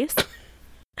in the face,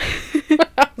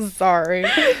 Sorry.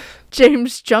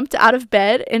 James jumped out of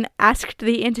bed and asked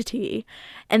the entity,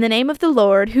 "In the name of the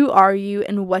Lord, who are you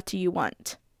and what do you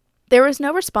want?" There was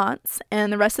no response,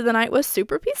 and the rest of the night was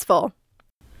super peaceful.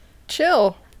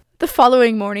 Chill. The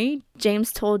following morning,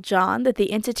 James told John that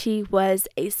the entity was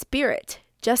a spirit,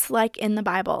 just like in the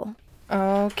Bible.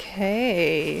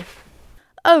 Okay.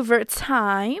 Over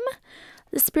time,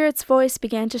 the spirit's voice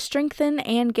began to strengthen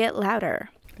and get louder.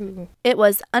 Ooh. It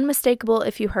was unmistakable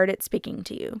if you heard it speaking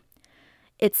to you.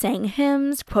 It sang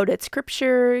hymns, quoted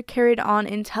scripture, carried on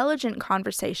intelligent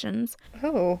conversations,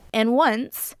 Oh. and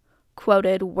once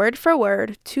quoted word for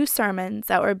word 2 sermons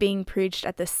that were being preached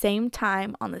at the same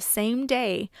time on the same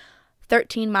day,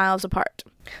 13 miles apart.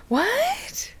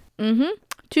 What?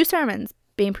 2 sermons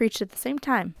being preached at the same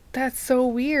time. That's so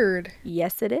weird.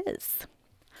 Yes, it is.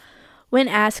 When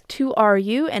asked, "Who are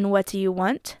you and what do you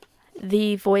want?"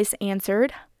 the voice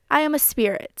answered, "I am a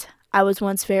spirit. I was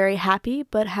once very happy,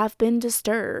 but have been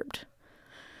disturbed."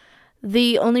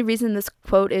 The only reason this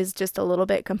quote is just a little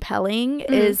bit compelling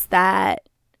is that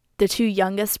the 2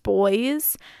 youngest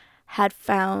boys had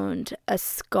found a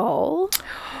skull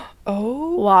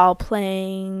while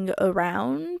playing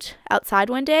around outside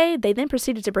one day. They then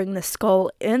proceeded to bring the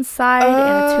skull inside,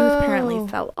 and a tooth apparently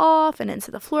fell off and into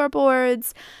the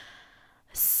floorboards.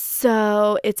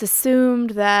 So it's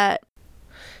assumed that...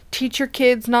 Teach your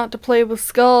kids not to play with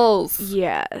skulls.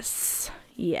 Yes.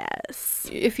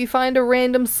 If you find a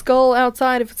random skull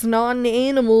outside, if it's not an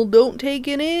animal, don't take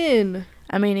it in.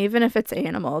 I mean, even if it's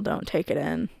animal, don't take it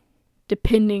in.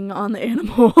 Depending on the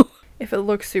animal. If it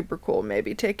looks super cool,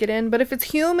 maybe take it in. But if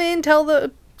it's human, tell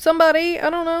somebody. I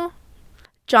don't know.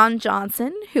 John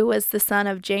Johnson, who was the son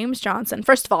of James Johnson.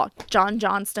 First of all, John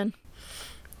Johnston.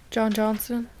 John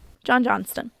Johnston,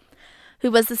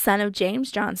 who was the son of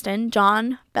James Johnston,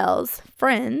 John Bell's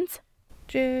friend,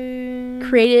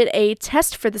 created a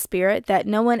test for the spirit that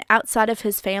no one outside of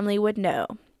his family would know.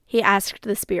 He asked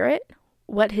the spirit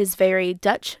what his very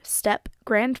Dutch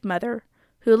step-grandmother,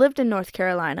 who lived in North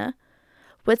Carolina,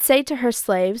 would say to her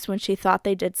slaves when she thought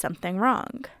they did something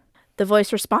wrong. The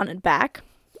voice responded back,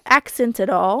 accented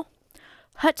all,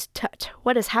 "Hut tut,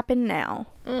 what has happened now?"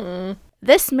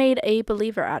 This made a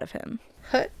believer out of him.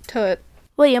 Hut tut.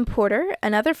 William Porter,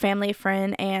 another family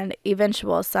friend and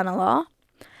eventual son-in-law,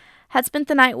 had spent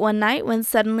the night one night when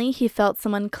suddenly he felt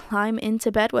someone climb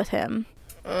into bed with him.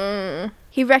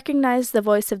 He recognized the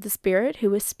voice of the spirit who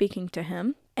was speaking to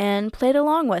him and played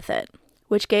along with it,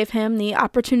 which gave him the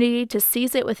opportunity to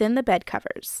seize it within the bed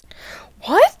covers.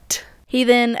 What? He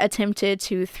then attempted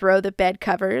to throw the bed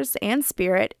covers and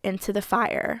spirit into the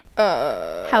fire.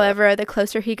 However, the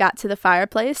closer he got to the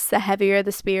fireplace, the heavier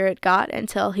the spirit got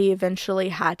until he eventually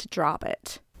had to drop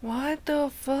it. What the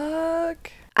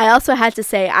fuck? I also had to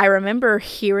say, I remember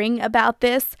hearing about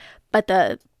this, but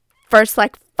the first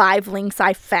 5 links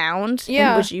I found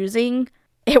and was using,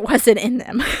 it wasn't in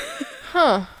them.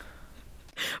 Huh.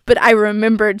 But I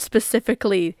remembered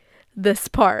specifically this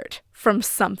part from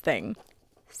something.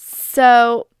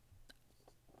 So,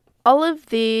 all of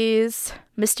these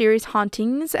mysterious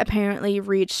hauntings apparently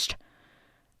reached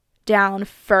down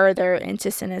further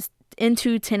into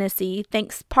Tennessee,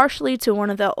 thanks partially to one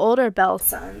of the older Bell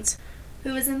sons,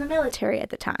 who was in the military at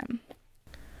the time.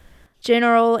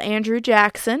 General Andrew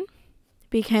Jackson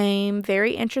became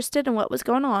very interested in what was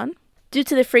going on. Due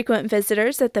to the frequent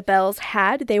visitors that the Bells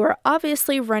had, they were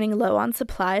obviously running low on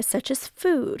supplies such as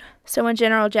food. So when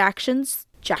General Jackson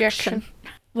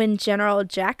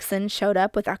showed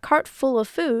up with a cart full of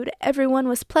food, everyone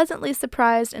was pleasantly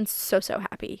surprised and so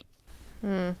happy.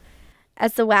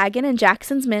 As the wagon and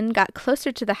Jackson's men got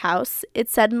closer to the house, it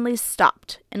suddenly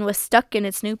stopped and was stuck in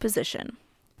its new position.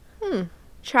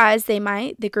 Try as they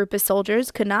might, the group of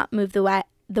soldiers could not move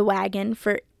the wagon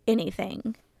for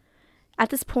anything. At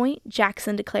this point,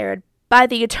 Jackson declared, "By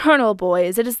the eternal,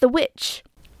 boys, it is the witch."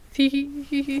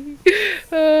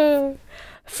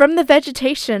 From the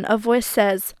vegetation, a voice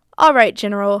says, "All right,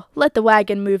 General, let the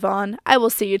wagon move on. I will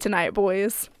see you tonight,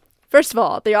 boys." First of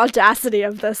all, the audacity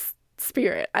of this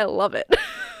spirit. I love it.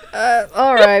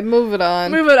 All right, move it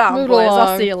on. Move it on, Move boys. along.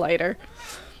 I'll see you later.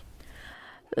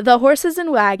 The horses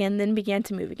and wagon then began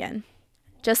to move again.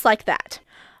 Just like that.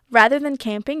 Rather than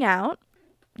camping out,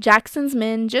 Jackson's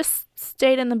men just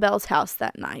stayed in the Bell's house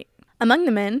that night. Among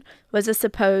the men was a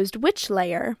supposed witch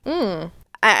layer.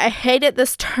 I hated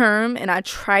this term, and I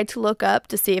tried to look up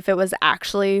to see if it was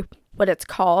actually what it's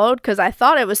called, because I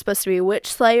thought it was supposed to be witch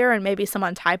slayer, and maybe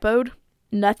someone typoed.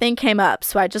 Nothing came up,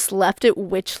 so I just left it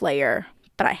witch layer,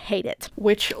 but I hate it.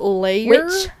 Which layer?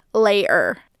 Witch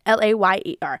layer.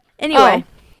 Layer. Anyway.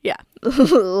 Yeah.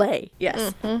 Lay.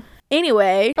 Yes.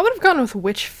 Anyway. I would have gone with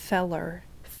witch feller.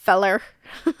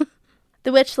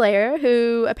 The witch layer,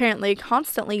 who apparently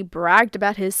constantly bragged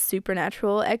about his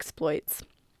supernatural exploits.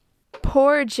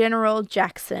 Poor General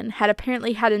Jackson had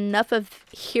apparently had enough of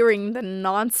hearing the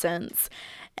nonsense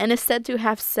and is said to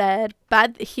have said,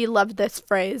 he loved this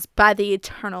phrase, "By the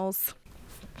Eternals."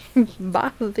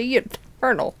 By the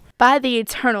eternal. "By the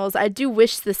Eternals, I do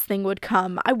wish this thing would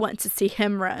come. I want to see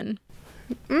him run."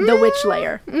 The witch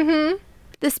layer.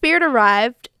 The spirit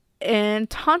arrived and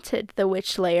taunted the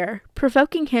witch layer,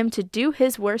 provoking him to do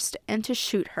his worst and to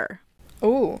shoot her.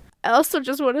 Oh. I also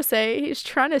just want to say he's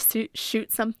trying to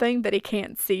shoot something that he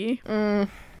can't see.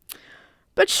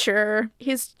 But sure,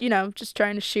 he's, just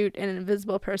trying to shoot an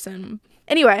invisible person.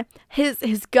 Anyway,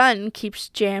 his gun keeps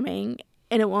jamming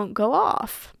and it won't go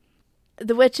off.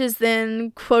 The witch is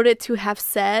then quoted to have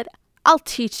said, "I'll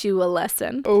teach you a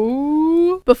lesson."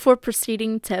 Oh. Before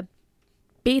proceeding to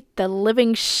beat the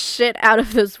living shit out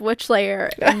of this witch layer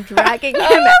and dragging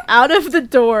him out of the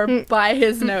door by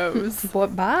his nose.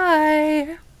 What?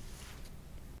 Bye.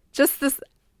 Just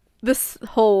this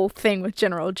whole thing with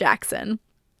General Jackson.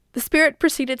 The spirit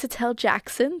proceeded to tell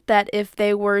Jackson that if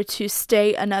they were to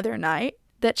stay another night,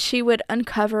 that she would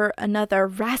uncover another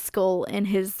rascal in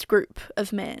his group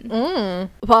of men.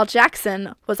 While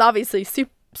Jackson was obviously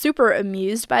super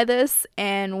amused by this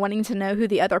and wanting to know who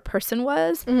the other person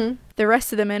was, the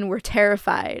rest of the men were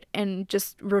terrified and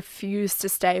just refused to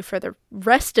stay for the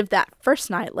rest of that first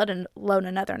night, let alone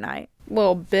another night.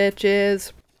 Little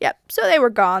bitches. Yep, so they were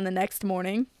gone the next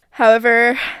morning.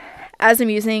 However, as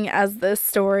amusing as this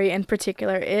story in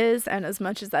particular is, and as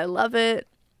much as I love it,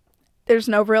 there's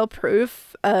no real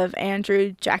proof of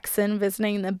Andrew Jackson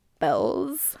visiting the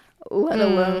Bells, let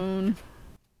alone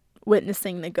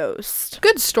witnessing the ghost.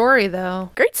 Good story, though.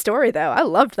 Great story, though. I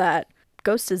loved that.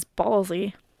 Ghost is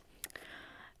ballsy.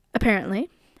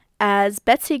 Apparently, as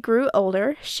Betsy grew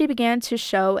older, she began to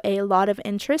show a lot of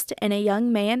interest in a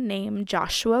young man named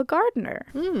Joshua Gardner.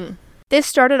 They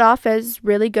started off as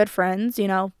really good friends.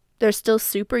 They're still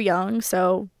super young,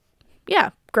 so yeah,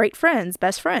 great friends,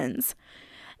 best friends.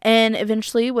 And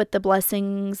eventually, with the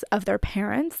blessings of their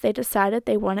parents, they decided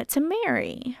they wanted to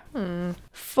marry.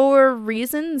 For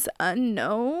reasons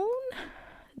unknown,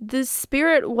 the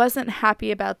spirit wasn't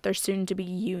happy about their soon-to-be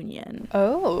union.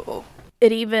 Oh.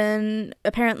 It even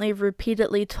apparently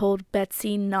repeatedly told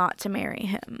Betsy not to marry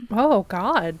him. Oh,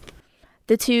 God.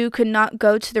 The two could not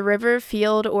go to the river,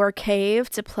 field, or cave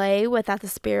to play without the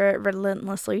spirit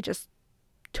relentlessly just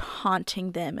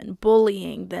taunting them and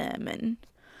bullying them. And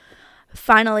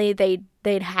finally, they'd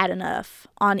had enough.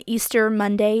 On Easter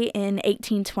Monday in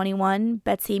 1821,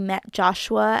 Betsy met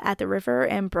Joshua at the river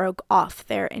and broke off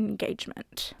their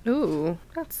engagement. Ooh,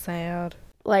 that's sad.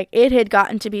 Like, it had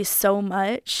gotten to be so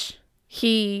much.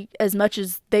 As much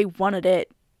as they wanted it,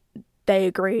 they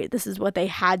agreed this is what they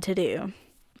had to do.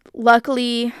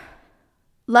 Luckily,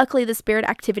 the spirit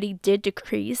activity did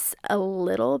decrease a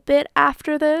little bit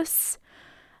after this.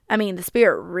 I mean, the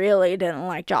spirit really didn't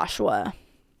like Joshua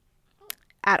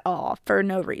at all, for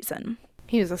no reason.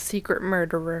 He was a secret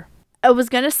murderer. I was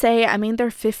going to say, I mean,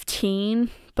 they're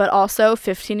 15, but also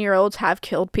 15-year-olds have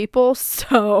killed people,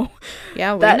 so...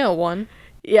 Yeah, we know one.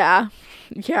 Yeah.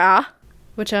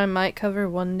 Which I might cover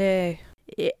one day.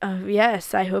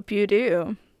 Yes, I hope you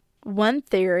do. One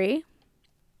theory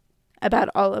about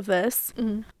all of this.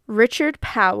 Mm-hmm. Richard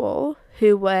Powell,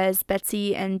 who was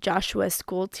Betsy and Joshua's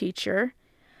school teacher,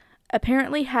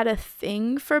 apparently had a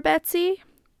thing for Betsy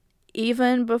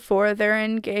even before their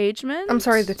engagement. I'm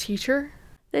sorry, the teacher?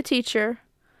 The teacher,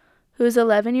 who's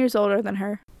 11 years older than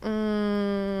her.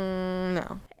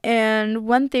 No. And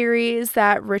one theory is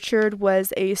that Richard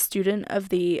was a student of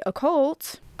the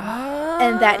occult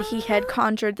and that he had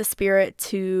conjured the spirit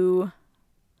to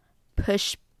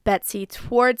push Betsy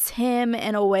towards him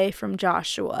and away from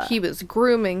Joshua. He was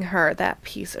grooming her, that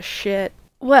piece of shit.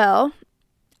 Well,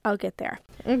 I'll get there.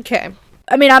 Okay.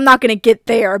 I mean, I'm not going to get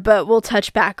there, but we'll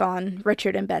touch back on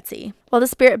Richard and Betsy. While the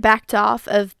spirit backed off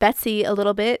of Betsy a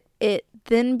little bit, it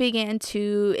then began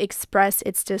to express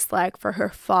its dislike for her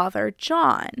father,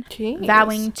 John, Jeez.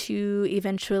 vowing to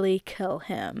eventually kill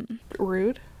him.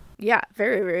 Rude. Yeah,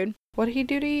 very rude. What'd he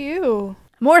do to you?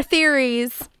 More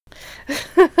theories.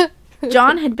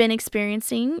 John had been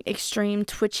experiencing extreme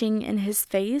twitching in his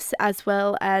face as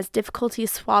well as difficulty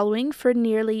swallowing for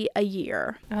nearly a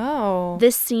year. Oh.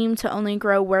 This seemed to only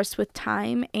grow worse with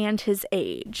time and his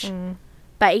age.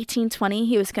 By 1820,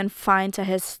 he was confined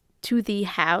to the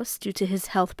house due to his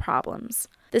health problems.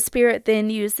 The spirit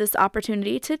then used this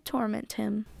opportunity to torment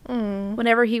him.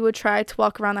 Whenever he would try to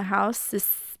walk around the house, the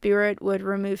spirit would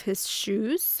remove his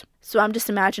shoes. So I'm just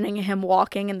imagining him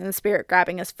walking and then the spirit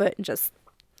grabbing his foot and just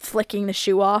flicking the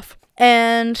shoe off.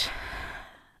 And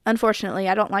unfortunately,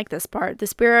 I don't like this part, the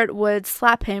spirit would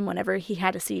slap him whenever he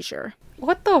had a seizure.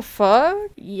 What the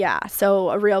fuck? Yeah, so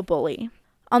a real bully.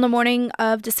 On the morning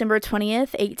of December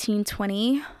 20th,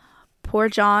 1820, poor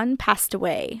John passed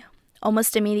away.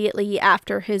 Almost immediately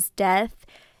after his death,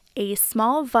 a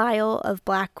small vial of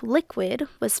black liquid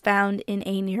was found in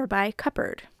a nearby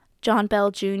cupboard. John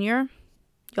Bell Jr.,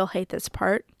 you'll hate this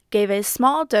part, gave a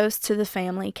small dose to the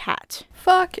family cat.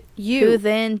 Fuck you. Who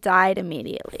then died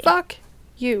immediately. Fuck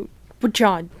you.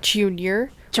 John Jr.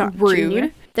 John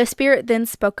Rude. Jr. The spirit then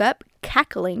spoke up,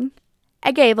 cackling.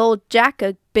 I gave old Jack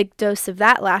a big dose of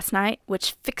that last night,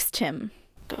 which fixed him.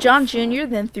 John Jr.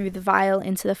 then threw the vial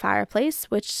into the fireplace,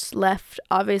 which left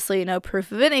obviously no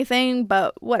proof of anything,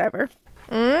 but whatever.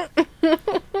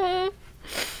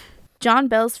 John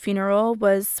Bell's funeral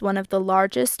was one of the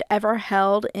largest ever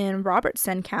held in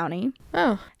Robertson County.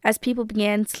 Oh. As people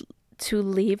began to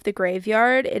leave the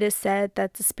graveyard, it is said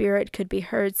that the spirit could be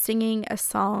heard singing a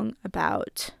song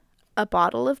about a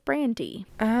bottle of brandy.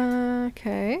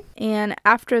 Okay. And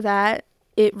after that,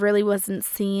 it really wasn't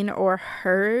seen or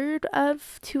heard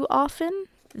of too often.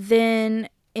 Then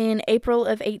in April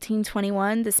of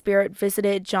 1821, the spirit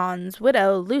visited John's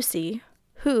widow, Lucy,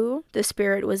 who the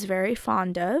spirit was very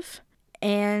fond of,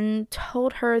 and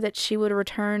told her that she would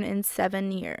return in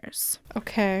 7 years.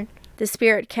 Okay. The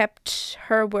spirit kept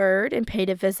her word and paid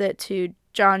a visit to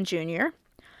John Jr.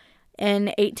 in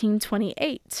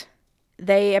 1828.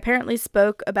 They apparently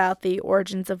spoke about the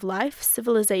origins of life,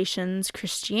 civilizations,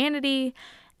 Christianity,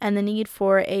 and the need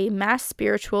for a mass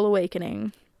spiritual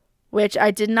awakening, which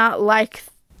I did not like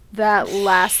that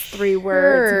last 3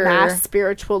 words, mass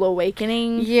spiritual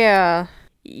awakening. Yeah.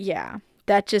 Yeah,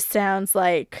 that just sounds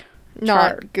like...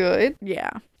 Not good.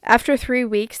 Yeah. After 3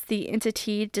 weeks, the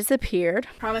entity disappeared,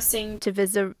 promising to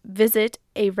visit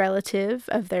a relative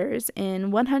of theirs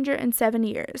in 107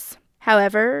 years.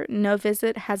 However, no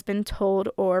visit has been told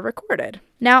or recorded.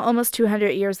 Now, almost 200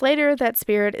 years later, that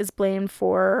spirit is blamed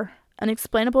for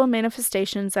unexplainable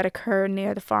manifestations that occur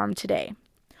near the farm today.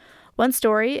 One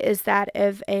story is that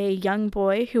of a young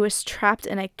boy who was trapped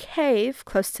in a cave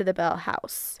close to the Bell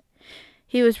house.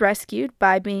 He was rescued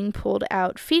by being pulled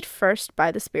out feet first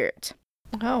by the spirit.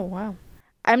 Oh, wow.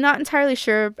 I'm not entirely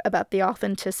sure about the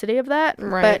authenticity of that,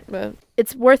 Right, but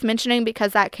it's worth mentioning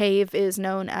because that cave is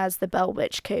known as the Bell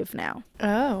Witch Cave now.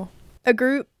 Oh. A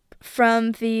group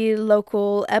from the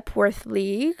local Epworth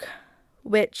League,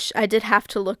 which I did have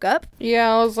to look up.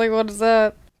 Yeah, I was like, what is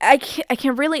that? I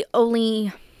can really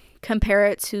only compare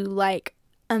it to like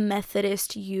a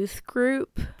Methodist youth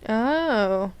group.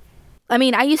 Oh. I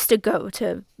mean, I used to go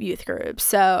to youth groups,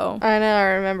 so... I know, I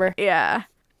remember. Yeah.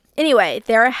 Anyway,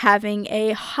 they're having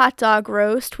a hot dog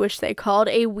roast, which they called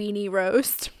a weenie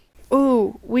roast.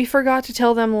 Ooh, we forgot to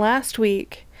tell them last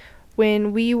week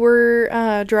when we were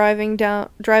driving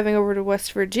over to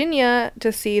West Virginia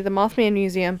to see the Mothman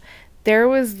Museum. There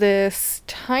was this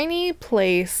tiny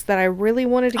place that I really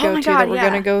wanted to go to that we're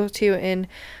going to go to in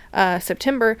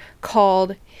September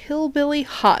called Hillbilly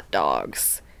Hot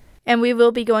Dogs. And we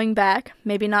will be going back,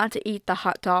 maybe not to eat the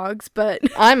hot dogs, but...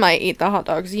 I might eat the hot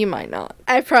dogs, you might not.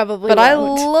 I probably But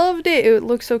won't. I loved it. It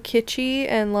looked so kitschy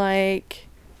and, like,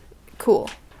 cool.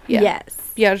 Yeah.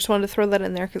 Yes. Yeah, I just wanted to throw that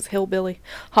in there because hillbilly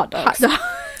hot dogs. Hot dog.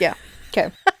 Yeah.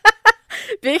 Okay.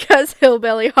 Because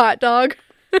hillbilly hot dog.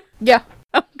 Yeah.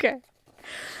 Okay.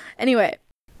 Anyway.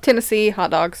 Tennessee hot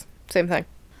dogs. Same thing.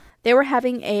 They were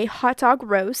having a hot dog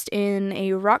roast in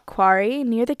a rock quarry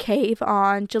near the cave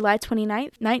on July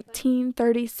 29th,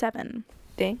 1937.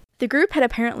 Dang. The group had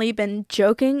apparently been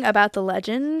joking about the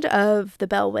legend of the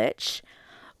Bell Witch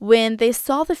when they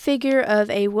saw the figure of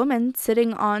a woman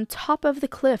sitting on top of the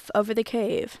cliff over the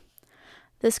cave.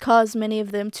 This caused many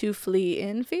of them to flee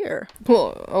in fear.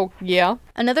 Well, oh, yeah.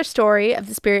 Another story of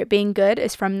the spirit being good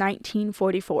is from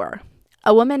 1944.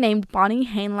 A woman named Bonnie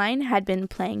Hainline had been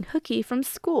playing hooky from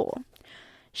school.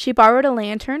 She borrowed a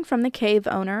lantern from the cave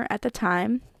owner at the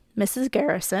time, Mrs.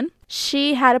 Garrison.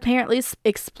 She had apparently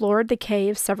explored the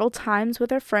cave several times with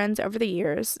her friends over the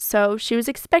years, so she was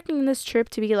expecting this trip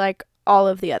to be like all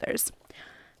of the others.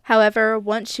 However,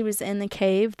 once she was in the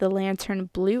cave, the lantern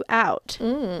blew out,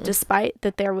 despite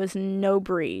that there was no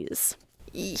breeze.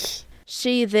 Eesh.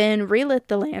 She then relit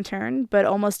the lantern, but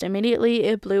almost immediately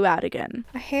it blew out again.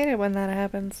 I hate it when that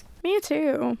happens. Me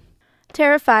too.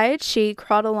 Terrified, she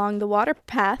crawled along the water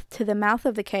path to the mouth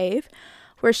of the cave,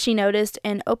 where she noticed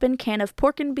an open can of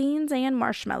pork and beans and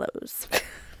marshmallows.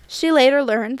 She later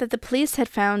learned that the police had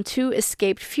found 2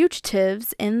 escaped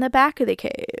fugitives in the back of the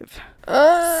cave.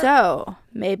 So,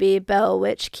 maybe Bell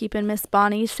Witch keeping Miss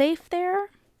Bonnie safe there?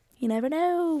 You never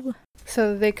know.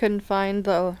 So they couldn't find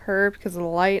her because of the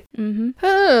light?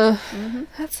 Mm-hmm.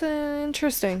 That's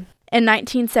interesting. In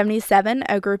 1977,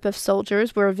 a group of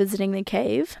soldiers were visiting the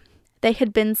cave. They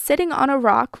had been sitting on a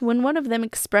rock when one of them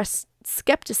expressed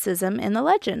skepticism in the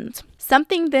legend.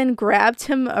 Something then grabbed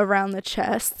him around the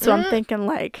chest, so I'm thinking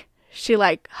she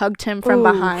hugged him from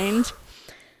behind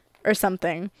or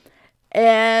something.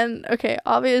 And, okay,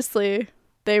 obviously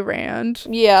they ran.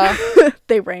 Yeah.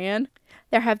 They ran.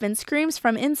 There have been screams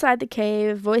from inside the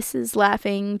cave, voices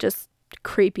laughing, just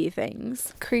creepy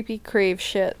things. Creepy crave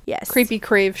shit. Yes. Creepy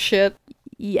crave shit.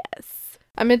 Yes.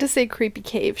 I meant to say creepy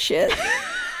cave shit.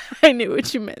 I knew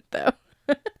what you meant, though.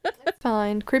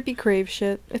 Fine. Creepy crave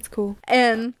shit. It's cool.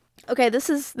 And, okay, this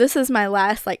is my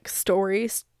last,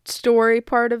 story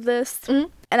part of this. Mm-hmm.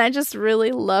 And I just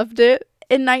really loved it.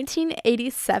 In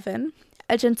 1987,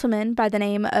 a gentleman by the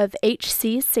name of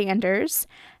H.C. Sanders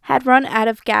had run out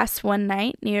of gas one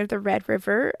night near the Red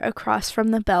River across from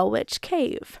the Bell Witch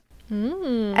Cave.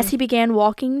 As he began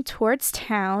walking towards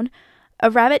town,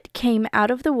 a rabbit came out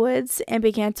of the woods and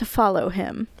began to follow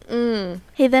him.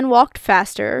 He then walked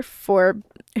faster for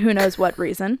who knows what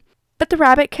reason, but the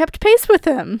rabbit kept pace with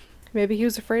him. Maybe he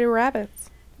was afraid of rabbits.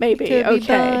 Maybe, Could be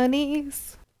okay.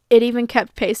 bunnies. It even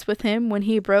kept pace with him when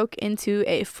he broke into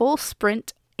a full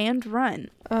sprint and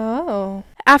run. Oh.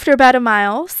 After about a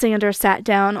mile, Sanders sat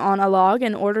down on a log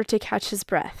in order to catch his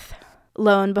breath.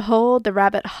 Lo and behold, the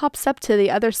rabbit hops up to the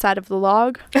other side of the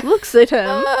log, looks at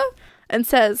him, and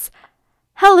says,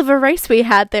 "Hell of a race we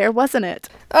had there, wasn't it?"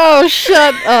 Oh,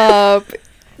 shut up.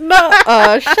 No,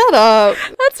 shut up.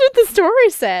 That's what the story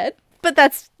said. But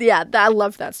I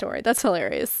love that story. That's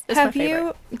hilarious. It's my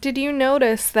favorite. Did you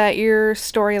notice that your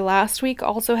story last week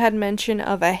also had mention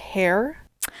of a hare?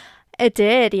 It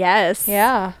did, yes.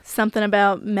 Yeah. Something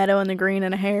about Meadow and the Green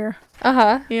and a hare.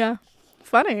 Uh-huh. Yeah.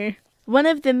 Funny. One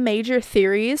of the major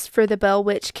theories for the Bell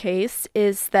Witch case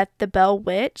is that the Bell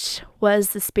Witch was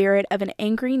the spirit of an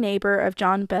angry neighbor of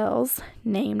John Bell's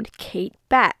named Kate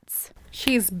Batts.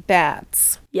 She's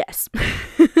Bats. Yes.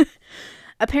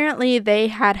 Apparently, they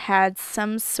had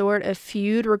some sort of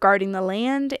feud regarding the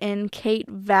land, and Kate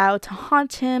vowed to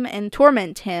haunt him and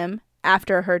torment him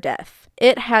after her death.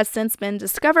 It has since been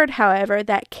discovered, however,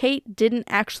 that Kate didn't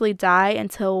actually die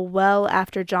until well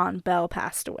after John Bell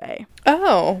passed away.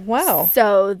 Oh, wow.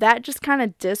 So that just kind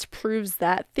of disproves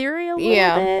that theory a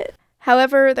little bit.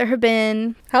 However,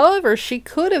 However, she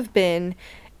could have been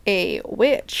a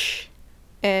witch,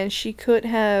 and she could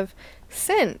have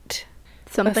sent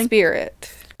something. A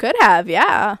spirit. Could have,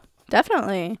 yeah.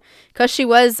 Definitely. Because she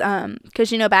was,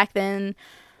 because, back then,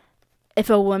 if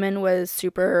a woman was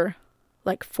super,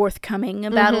 like, forthcoming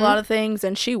about a lot of things,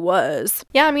 and she was.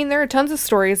 Yeah, I mean, there are tons of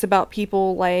stories about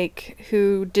people, like,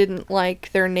 who didn't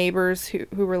like their neighbors who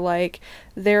were like,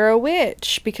 they're a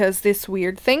witch because this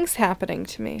weird thing's happening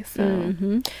to me.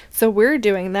 So we're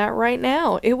doing that right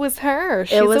now. It was her.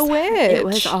 She's a witch. It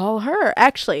was all her.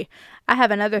 Actually, I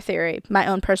have another theory, my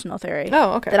own personal theory.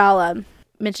 Oh, okay. That I'll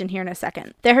mention here in a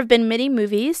second. There have been many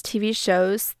movies, TV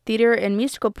shows, theater and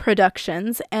musical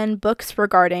productions, and books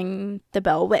regarding the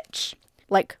Bell Witch.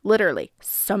 Like, literally,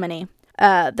 so many.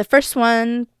 The first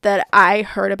one that I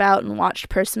heard about and watched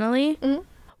personally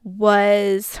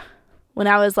was when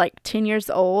I was like 10 years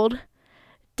old.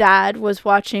 Dad was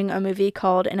watching a movie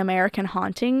called An American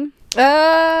Haunting.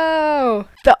 Oh!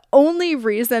 The only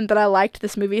reason that I liked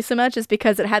this movie so much is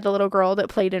because it had the little girl that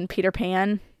played in Peter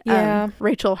Pan. Yeah.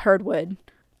 Rachel Hurdwood.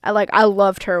 I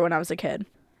loved her when I was a kid.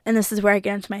 And this is where I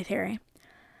get into my theory.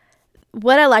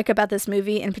 What I like about this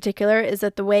movie in particular is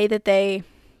that the way that they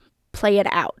play it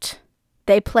out.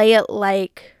 They play it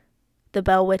like the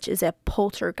Bell Witch is a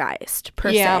poltergeist,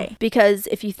 per se. Because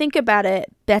if you think about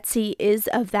it, Betsy is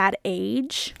of that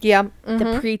age. Yeah.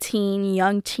 The preteen,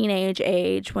 young teenage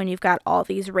age, when you've got all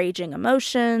these raging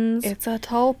emotions. It's a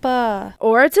tulpa.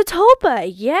 Or it's a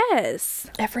tulpa, yes.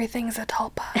 Everything's a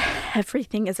tulpa.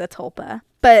 Everything is a tulpa.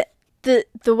 But the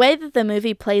way that the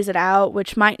movie plays it out,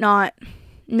 which might not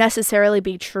necessarily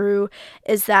be true,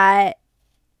 is that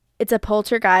it's a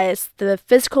poltergeist, the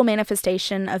physical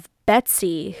manifestation of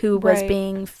Betsy, who was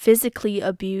being physically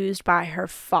abused by her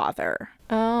father.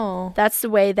 Oh. That's the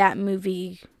way that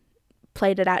movie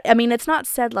played it out. I mean, it's not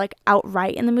said like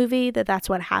outright in the movie that that's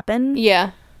what happened.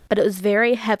 Yeah. But it was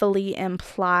very heavily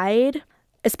implied,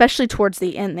 especially towards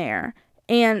the end there.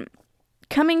 And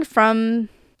coming from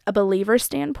a believer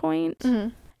standpoint,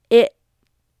 it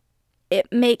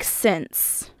makes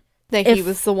sense. That he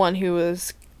was the one who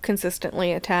was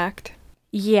consistently attacked.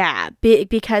 Yeah,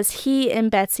 because he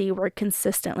and Betsy were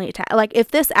consistently attacked. Like,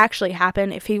 if this actually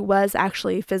happened, if he was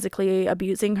actually physically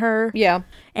abusing her in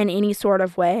any sort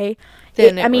of way,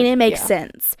 then it makes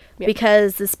sense. Yep.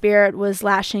 Because the spirit was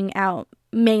lashing out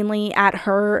mainly at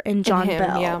her and John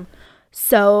Bell. Yeah.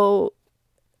 So,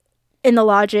 in the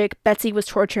logic, Betsy was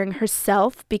torturing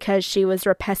herself because she was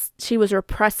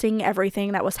repressing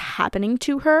everything that was happening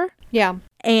to her. Yeah.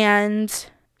 And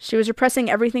she was repressing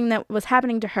everything that was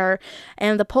happening to her,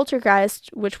 and the poltergeist,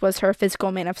 which was her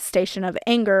physical manifestation of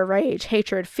anger, rage,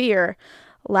 hatred, fear,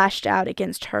 lashed out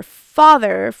against her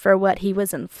father for what he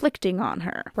was inflicting on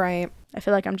her. Right. I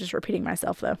feel like I'm just repeating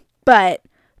myself, though. But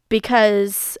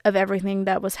because of everything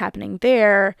that was happening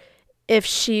there, if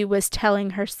she was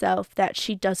telling herself that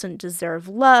she doesn't deserve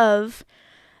love,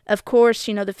 of course,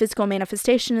 the physical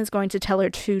manifestation is going to tell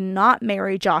her to not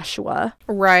marry Joshua.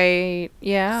 Right,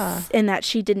 yeah. And that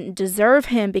she didn't deserve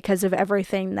him because of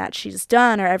everything that she's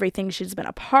done or everything she's been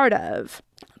a part of.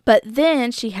 But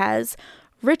then she has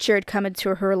Richard come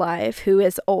into her life, who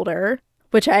is older,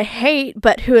 which I hate,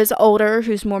 but who is older,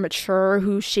 who's more mature,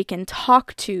 who she can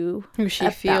talk to. Who she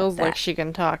feels like she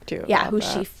can talk to. Yeah, who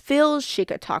she feels she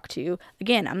could talk to.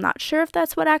 Again, I'm not sure if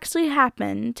that's what actually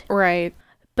happened. Right.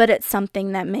 But it's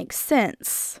something that makes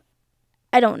sense.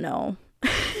 I don't know.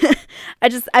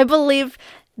 I believe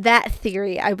that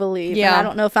theory, I believe. Yeah. And I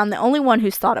don't know if I'm the only one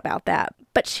who's thought about that.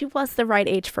 But she was the right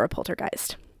age for a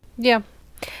poltergeist. Yeah.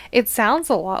 It sounds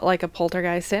a lot like a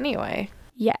poltergeist anyway.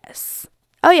 Yes.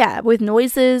 Oh, yeah. With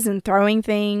noises and throwing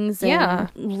things. And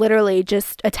literally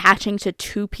just attaching to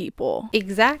two people.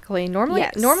 Exactly. Normally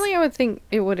I would think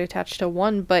it would attach to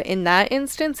one. But in that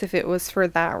instance, if it was for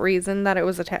that reason that it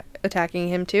was attacking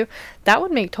him too, that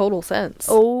would make total sense.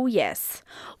 Oh, yes.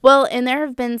 Well, and there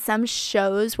have been some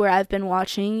shows where I've been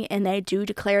watching and they do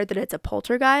declare that it's a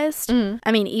poltergeist. Mm-hmm.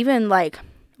 I mean, even like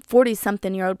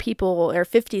 40-something-year-old people or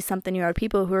 50-something-year-old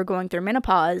people who are going through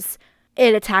menopause,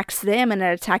 it attacks them and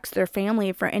it attacks their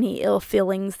family for any ill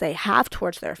feelings they have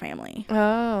towards their family.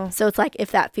 Oh. So it's like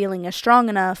if that feeling is strong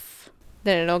enough,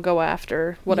 then it'll go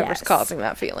after whatever's causing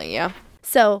that feeling, yeah.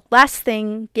 So last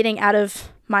thing, getting out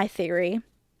of my theory,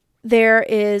 there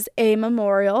is a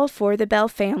memorial for the Bell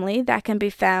family that can be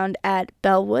found at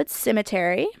Bellwood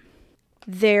Cemetery.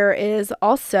 There is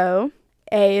also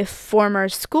a former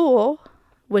school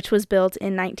which was built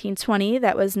in 1920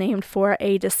 that was named for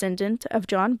a descendant of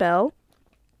John Bell.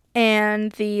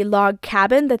 And the log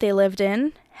cabin that they lived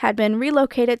in had been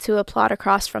relocated to a plot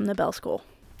across from the Bell School.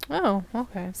 Oh,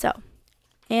 okay. So,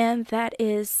 and that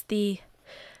is the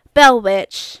Bell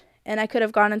Witch. And I could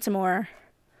have gone into more,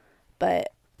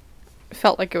 but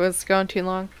Felt like it was going too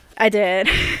long. I did.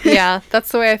 Yeah,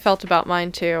 that's the way I felt about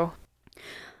mine too.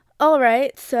 All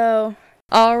right, so.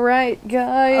 All right,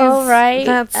 guys. All right.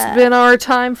 That's been our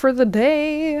time for the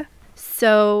day.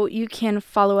 So you can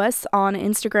follow us on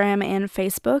Instagram and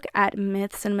Facebook at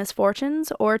Myths and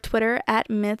Misfortunes, or Twitter at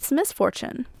Myths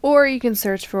Misfortune. Or you can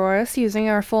search for us using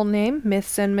our full name,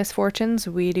 Myths and Misfortunes.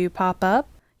 We do pop up.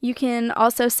 You can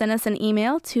also send us an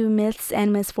email to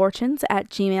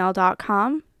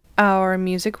mythsandmisfortunes@gmail.com. Our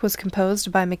music was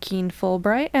composed by McKean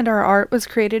Fulbright, and our art was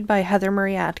created by Heather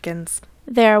Marie Atkins.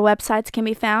 Their websites can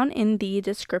be found in the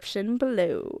description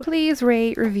below. Please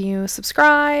rate, review,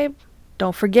 subscribe.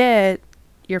 Don't forget.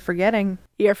 You're forgetting.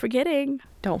 You're forgetting.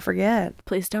 Don't forget.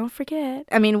 Please don't forget.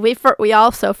 I mean, we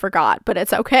also forgot, but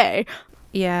it's okay.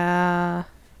 Yeah.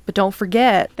 But don't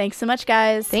forget. Thanks so much,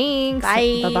 guys. Thanks.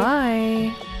 Bye.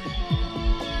 Bye-bye.